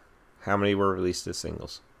 tracks, how many were released as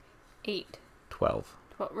singles? 8. 12.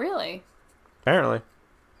 Really? Apparently.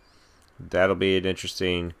 That'll be an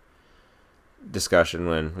interesting discussion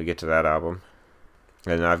when we get to that album.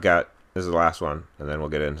 And this is the last one, and then we'll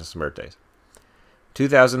get into some birthdays.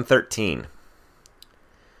 2013.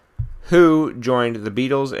 Who joined the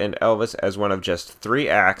Beatles and Elvis as one of just 3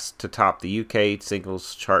 acts to top the UK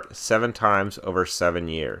singles chart 7 times over 7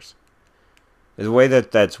 years? The way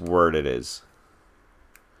that's worded is,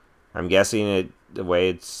 I'm guessing the way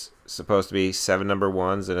it's supposed to be 7 number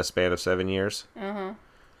 1s in a span of 7 years.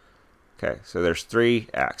 Okay, so there's 3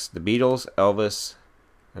 acts: the Beatles, Elvis,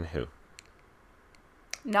 and who?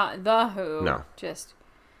 Not the Who. No. Just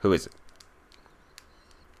who is it?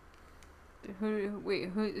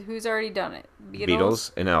 Who's already done it?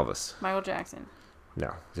 Beatles and Elvis. Michael Jackson.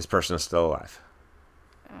 No, this person is still alive.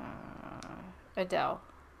 Adele.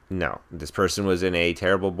 No, this person was in a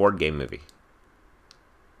terrible board game movie.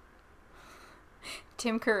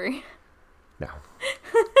 Tim Curry. No.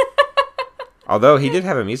 Although he did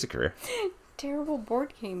have a music career. Terrible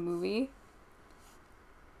board game movie.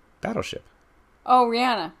 Battleship. Oh,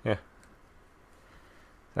 Rihanna. Yeah.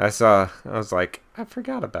 I was like, I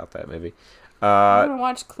forgot about that movie. I'm going to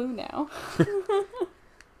watch Clue now.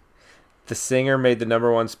 The singer made the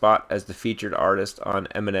number 1 spot as the featured artist on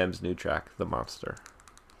Eminem's new track, The Monster.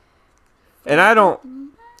 And I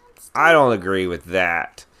don't agree with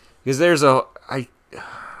that. Because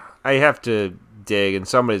I have to dig, and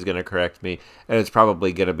somebody's going to correct me, and it's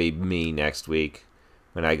probably going to be me next week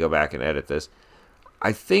when I go back and edit this.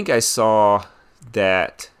 I think I saw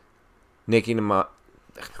that Nicki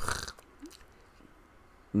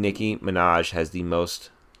Minaj has the most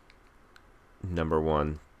number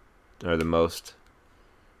 1, or the most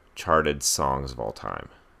charted songs of all time.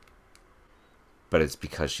 But it's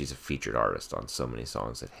because she's a featured artist on so many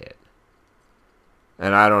songs that hit.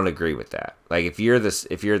 And I don't agree with that. Like, if you're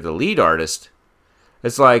the lead artist,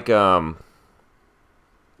 it's like Mark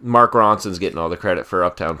Ronson's getting all the credit for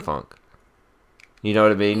Uptown Funk. You know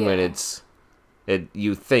what I mean? Yeah. When it's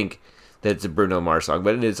You think that it's a Bruno Mars song,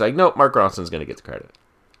 but it's like, nope, Mark Ronson's going to get the credit.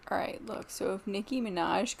 All right, look, so if Nicki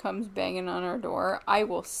Minaj comes banging on our door, I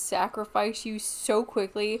will sacrifice you so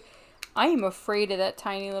quickly. I am afraid of that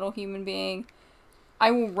tiny little human being.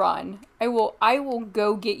 I will run. I will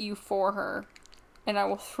go get you for her. And I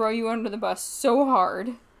will throw you under the bus so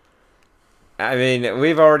hard. I mean,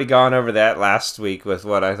 we've already gone over that last week with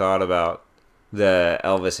what I thought about the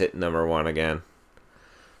Elvis hit #1 again.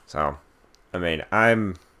 So, I mean,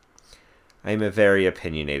 I'm a very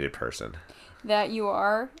opinionated person. That you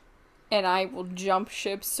are, and I will jump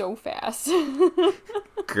ship so fast.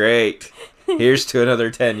 Great. Here's to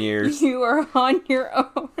another 10 years. You are on your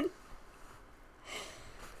own.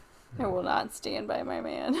 I will not stand by my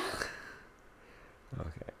man.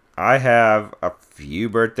 Okay. I have a few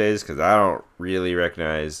birthdays because I don't really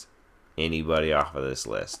recognize anybody off of this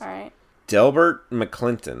list. All right. Delbert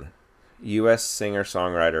McClinton, U.S.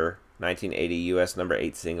 singer-songwriter, 1980 U.S.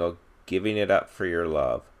 #8 single, Giving It Up for Your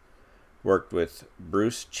Love. Worked with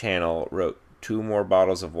Bruce Channel, wrote Two More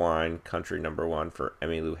Bottles of Wine, country #1 for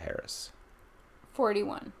Emmylou Harris.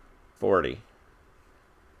 41. 40.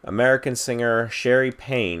 American singer Sherry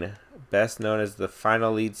Payne, best known as the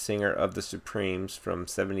final lead singer of the Supremes from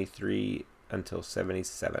 73 until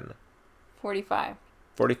 77. 45.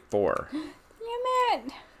 44. Damn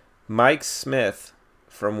it! Mike Smith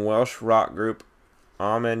from Welsh rock group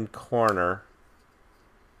Amen Corner.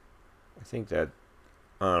 I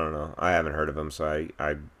don't know. I haven't heard of him, so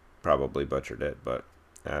I probably butchered it, but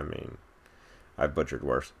I mean, I butchered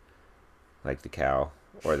worse. Like the cow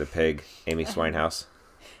or the pig, Amy Winehouse.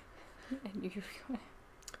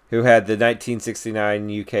 Who had the 1969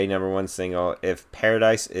 UK #1 single, If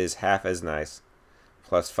Paradise Is Half As Nice,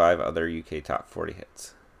 plus 5 other UK top 40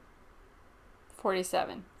 hits.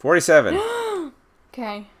 47. 47.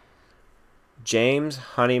 Okay. James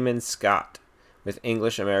Honeyman Scott, with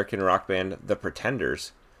English-American rock band The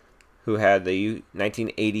Pretenders, who had the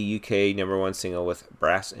 1980 UK #1 single with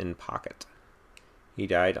Brass in Pocket. He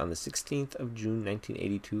died on the 16th of June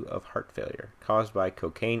 1982 of heart failure, caused by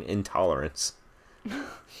cocaine intolerance.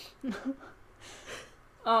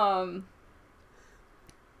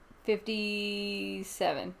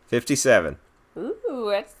 57. 57. Ooh,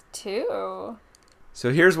 that's 2.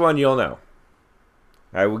 So here's one you'll know.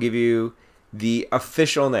 I will give you the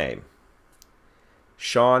official name.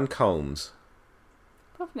 Sean Combs.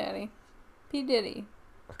 Puff Daddy. P. Diddy.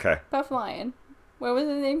 Okay. Puff Lion. What was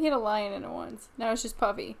his name? He had a lion in it once. Now it's just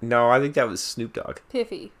Puffy. No, I think that was Snoop Dogg.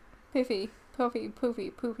 Piffy. Piffy. Puffy.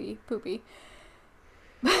 Poofy. Poofy. Poopy.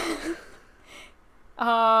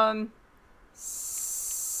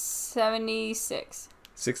 76.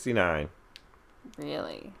 69.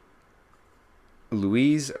 Really?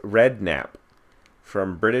 Louise Redknapp,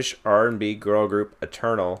 from British R&B girl group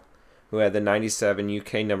Eternal, who had the 97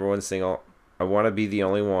 UK #1 single I Want to Be the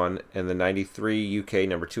Only One and the 93 UK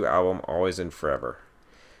 #2 album Always and Forever.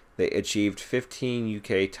 They achieved 15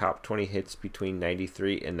 UK top 20 hits between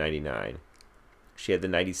 93 and 99. She had the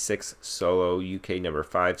 96 solo UK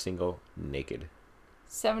 #5 single Naked.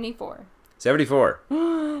 74. 74.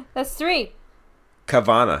 That's 3.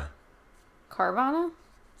 Kavana, Carvana?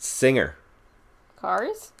 singer.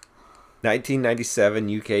 Cars? 1997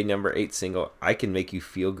 UK #8 single I Can Make You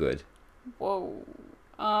Feel Good. Whoa.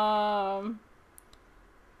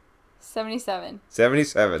 77.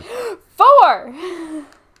 77. 4!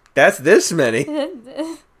 That's this many.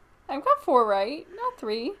 I've got 4 right, not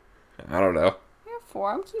 3. I don't know. I got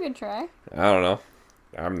 4. I'm keeping track. I don't know.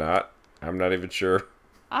 I'm not even sure.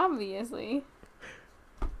 Obviously.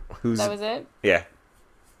 Who's That was it? Yeah.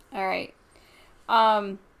 All right.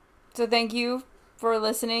 So thank you for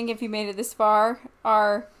listening. If you made it this far,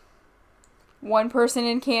 our one person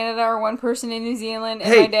in Canada or one person in New Zealand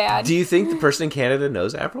and Hey, my dad. do you think the person in Canada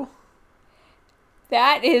knows Avril?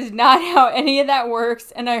 That is not how any of that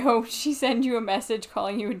works, and I hope she sends you a message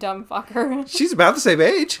calling you a dumb fucker. She's about the same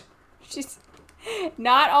age. She's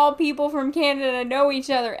not all people from Canada know each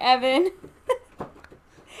other, Evan.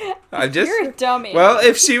 You're a dummy. Well,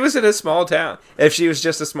 if she was in a small town, if she was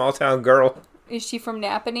just a small town girl. Is she from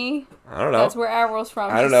Napanee? I don't know. That's where Avril's from.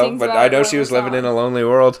 I don't know, but I know she was living in a lonely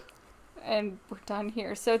world. And we're done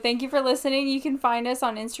here. So thank you for listening. You can find us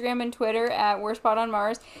on Instagram and Twitter at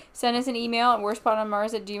worstpodonmars. Send us an email at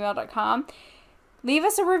worstpodonmars@gmail.com. Leave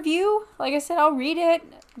us a review. Like I said, I'll read it.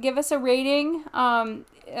 Give us a rating.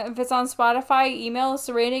 If it's on Spotify, email us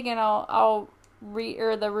a rating and I'll read,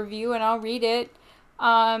 or the review, and I'll read it.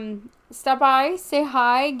 Stop by, say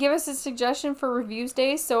hi, give us a suggestion for reviews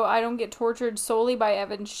days so I don't get tortured solely by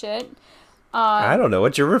Evan's shit. I don't know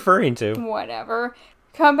what you're referring to. Whatever.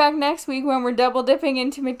 Come back next week when we're double dipping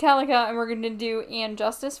into Metallica and we're going to do And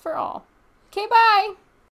Justice for All. Okay, bye!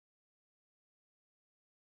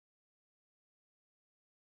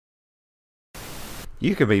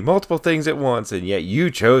 You can be multiple things at once, and yet you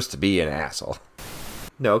chose to be an asshole.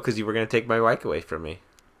 No, because you were going to take my mic away from me.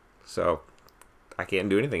 So, I can't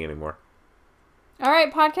do anything anymore.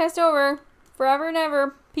 Alright, podcast over. Forever and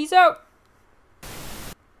ever. Peace out!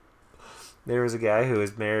 There was a guy who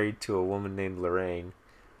was married to a woman named Lorraine,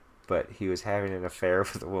 but he was having an affair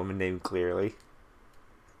with a woman named Clearly.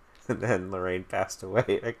 And then Lorraine passed away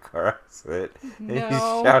in a car accident. And he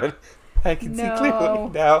shouted, I can see clearly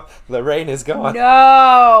now. Lorraine is gone.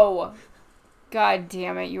 No! God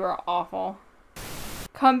damn it, you are awful.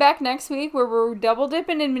 Come back next week where we're double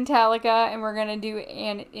dipping in Metallica and we're gonna do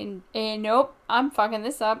nope, I'm fucking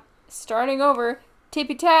this up. Starting over.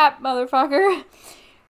 Tippy tap, motherfucker.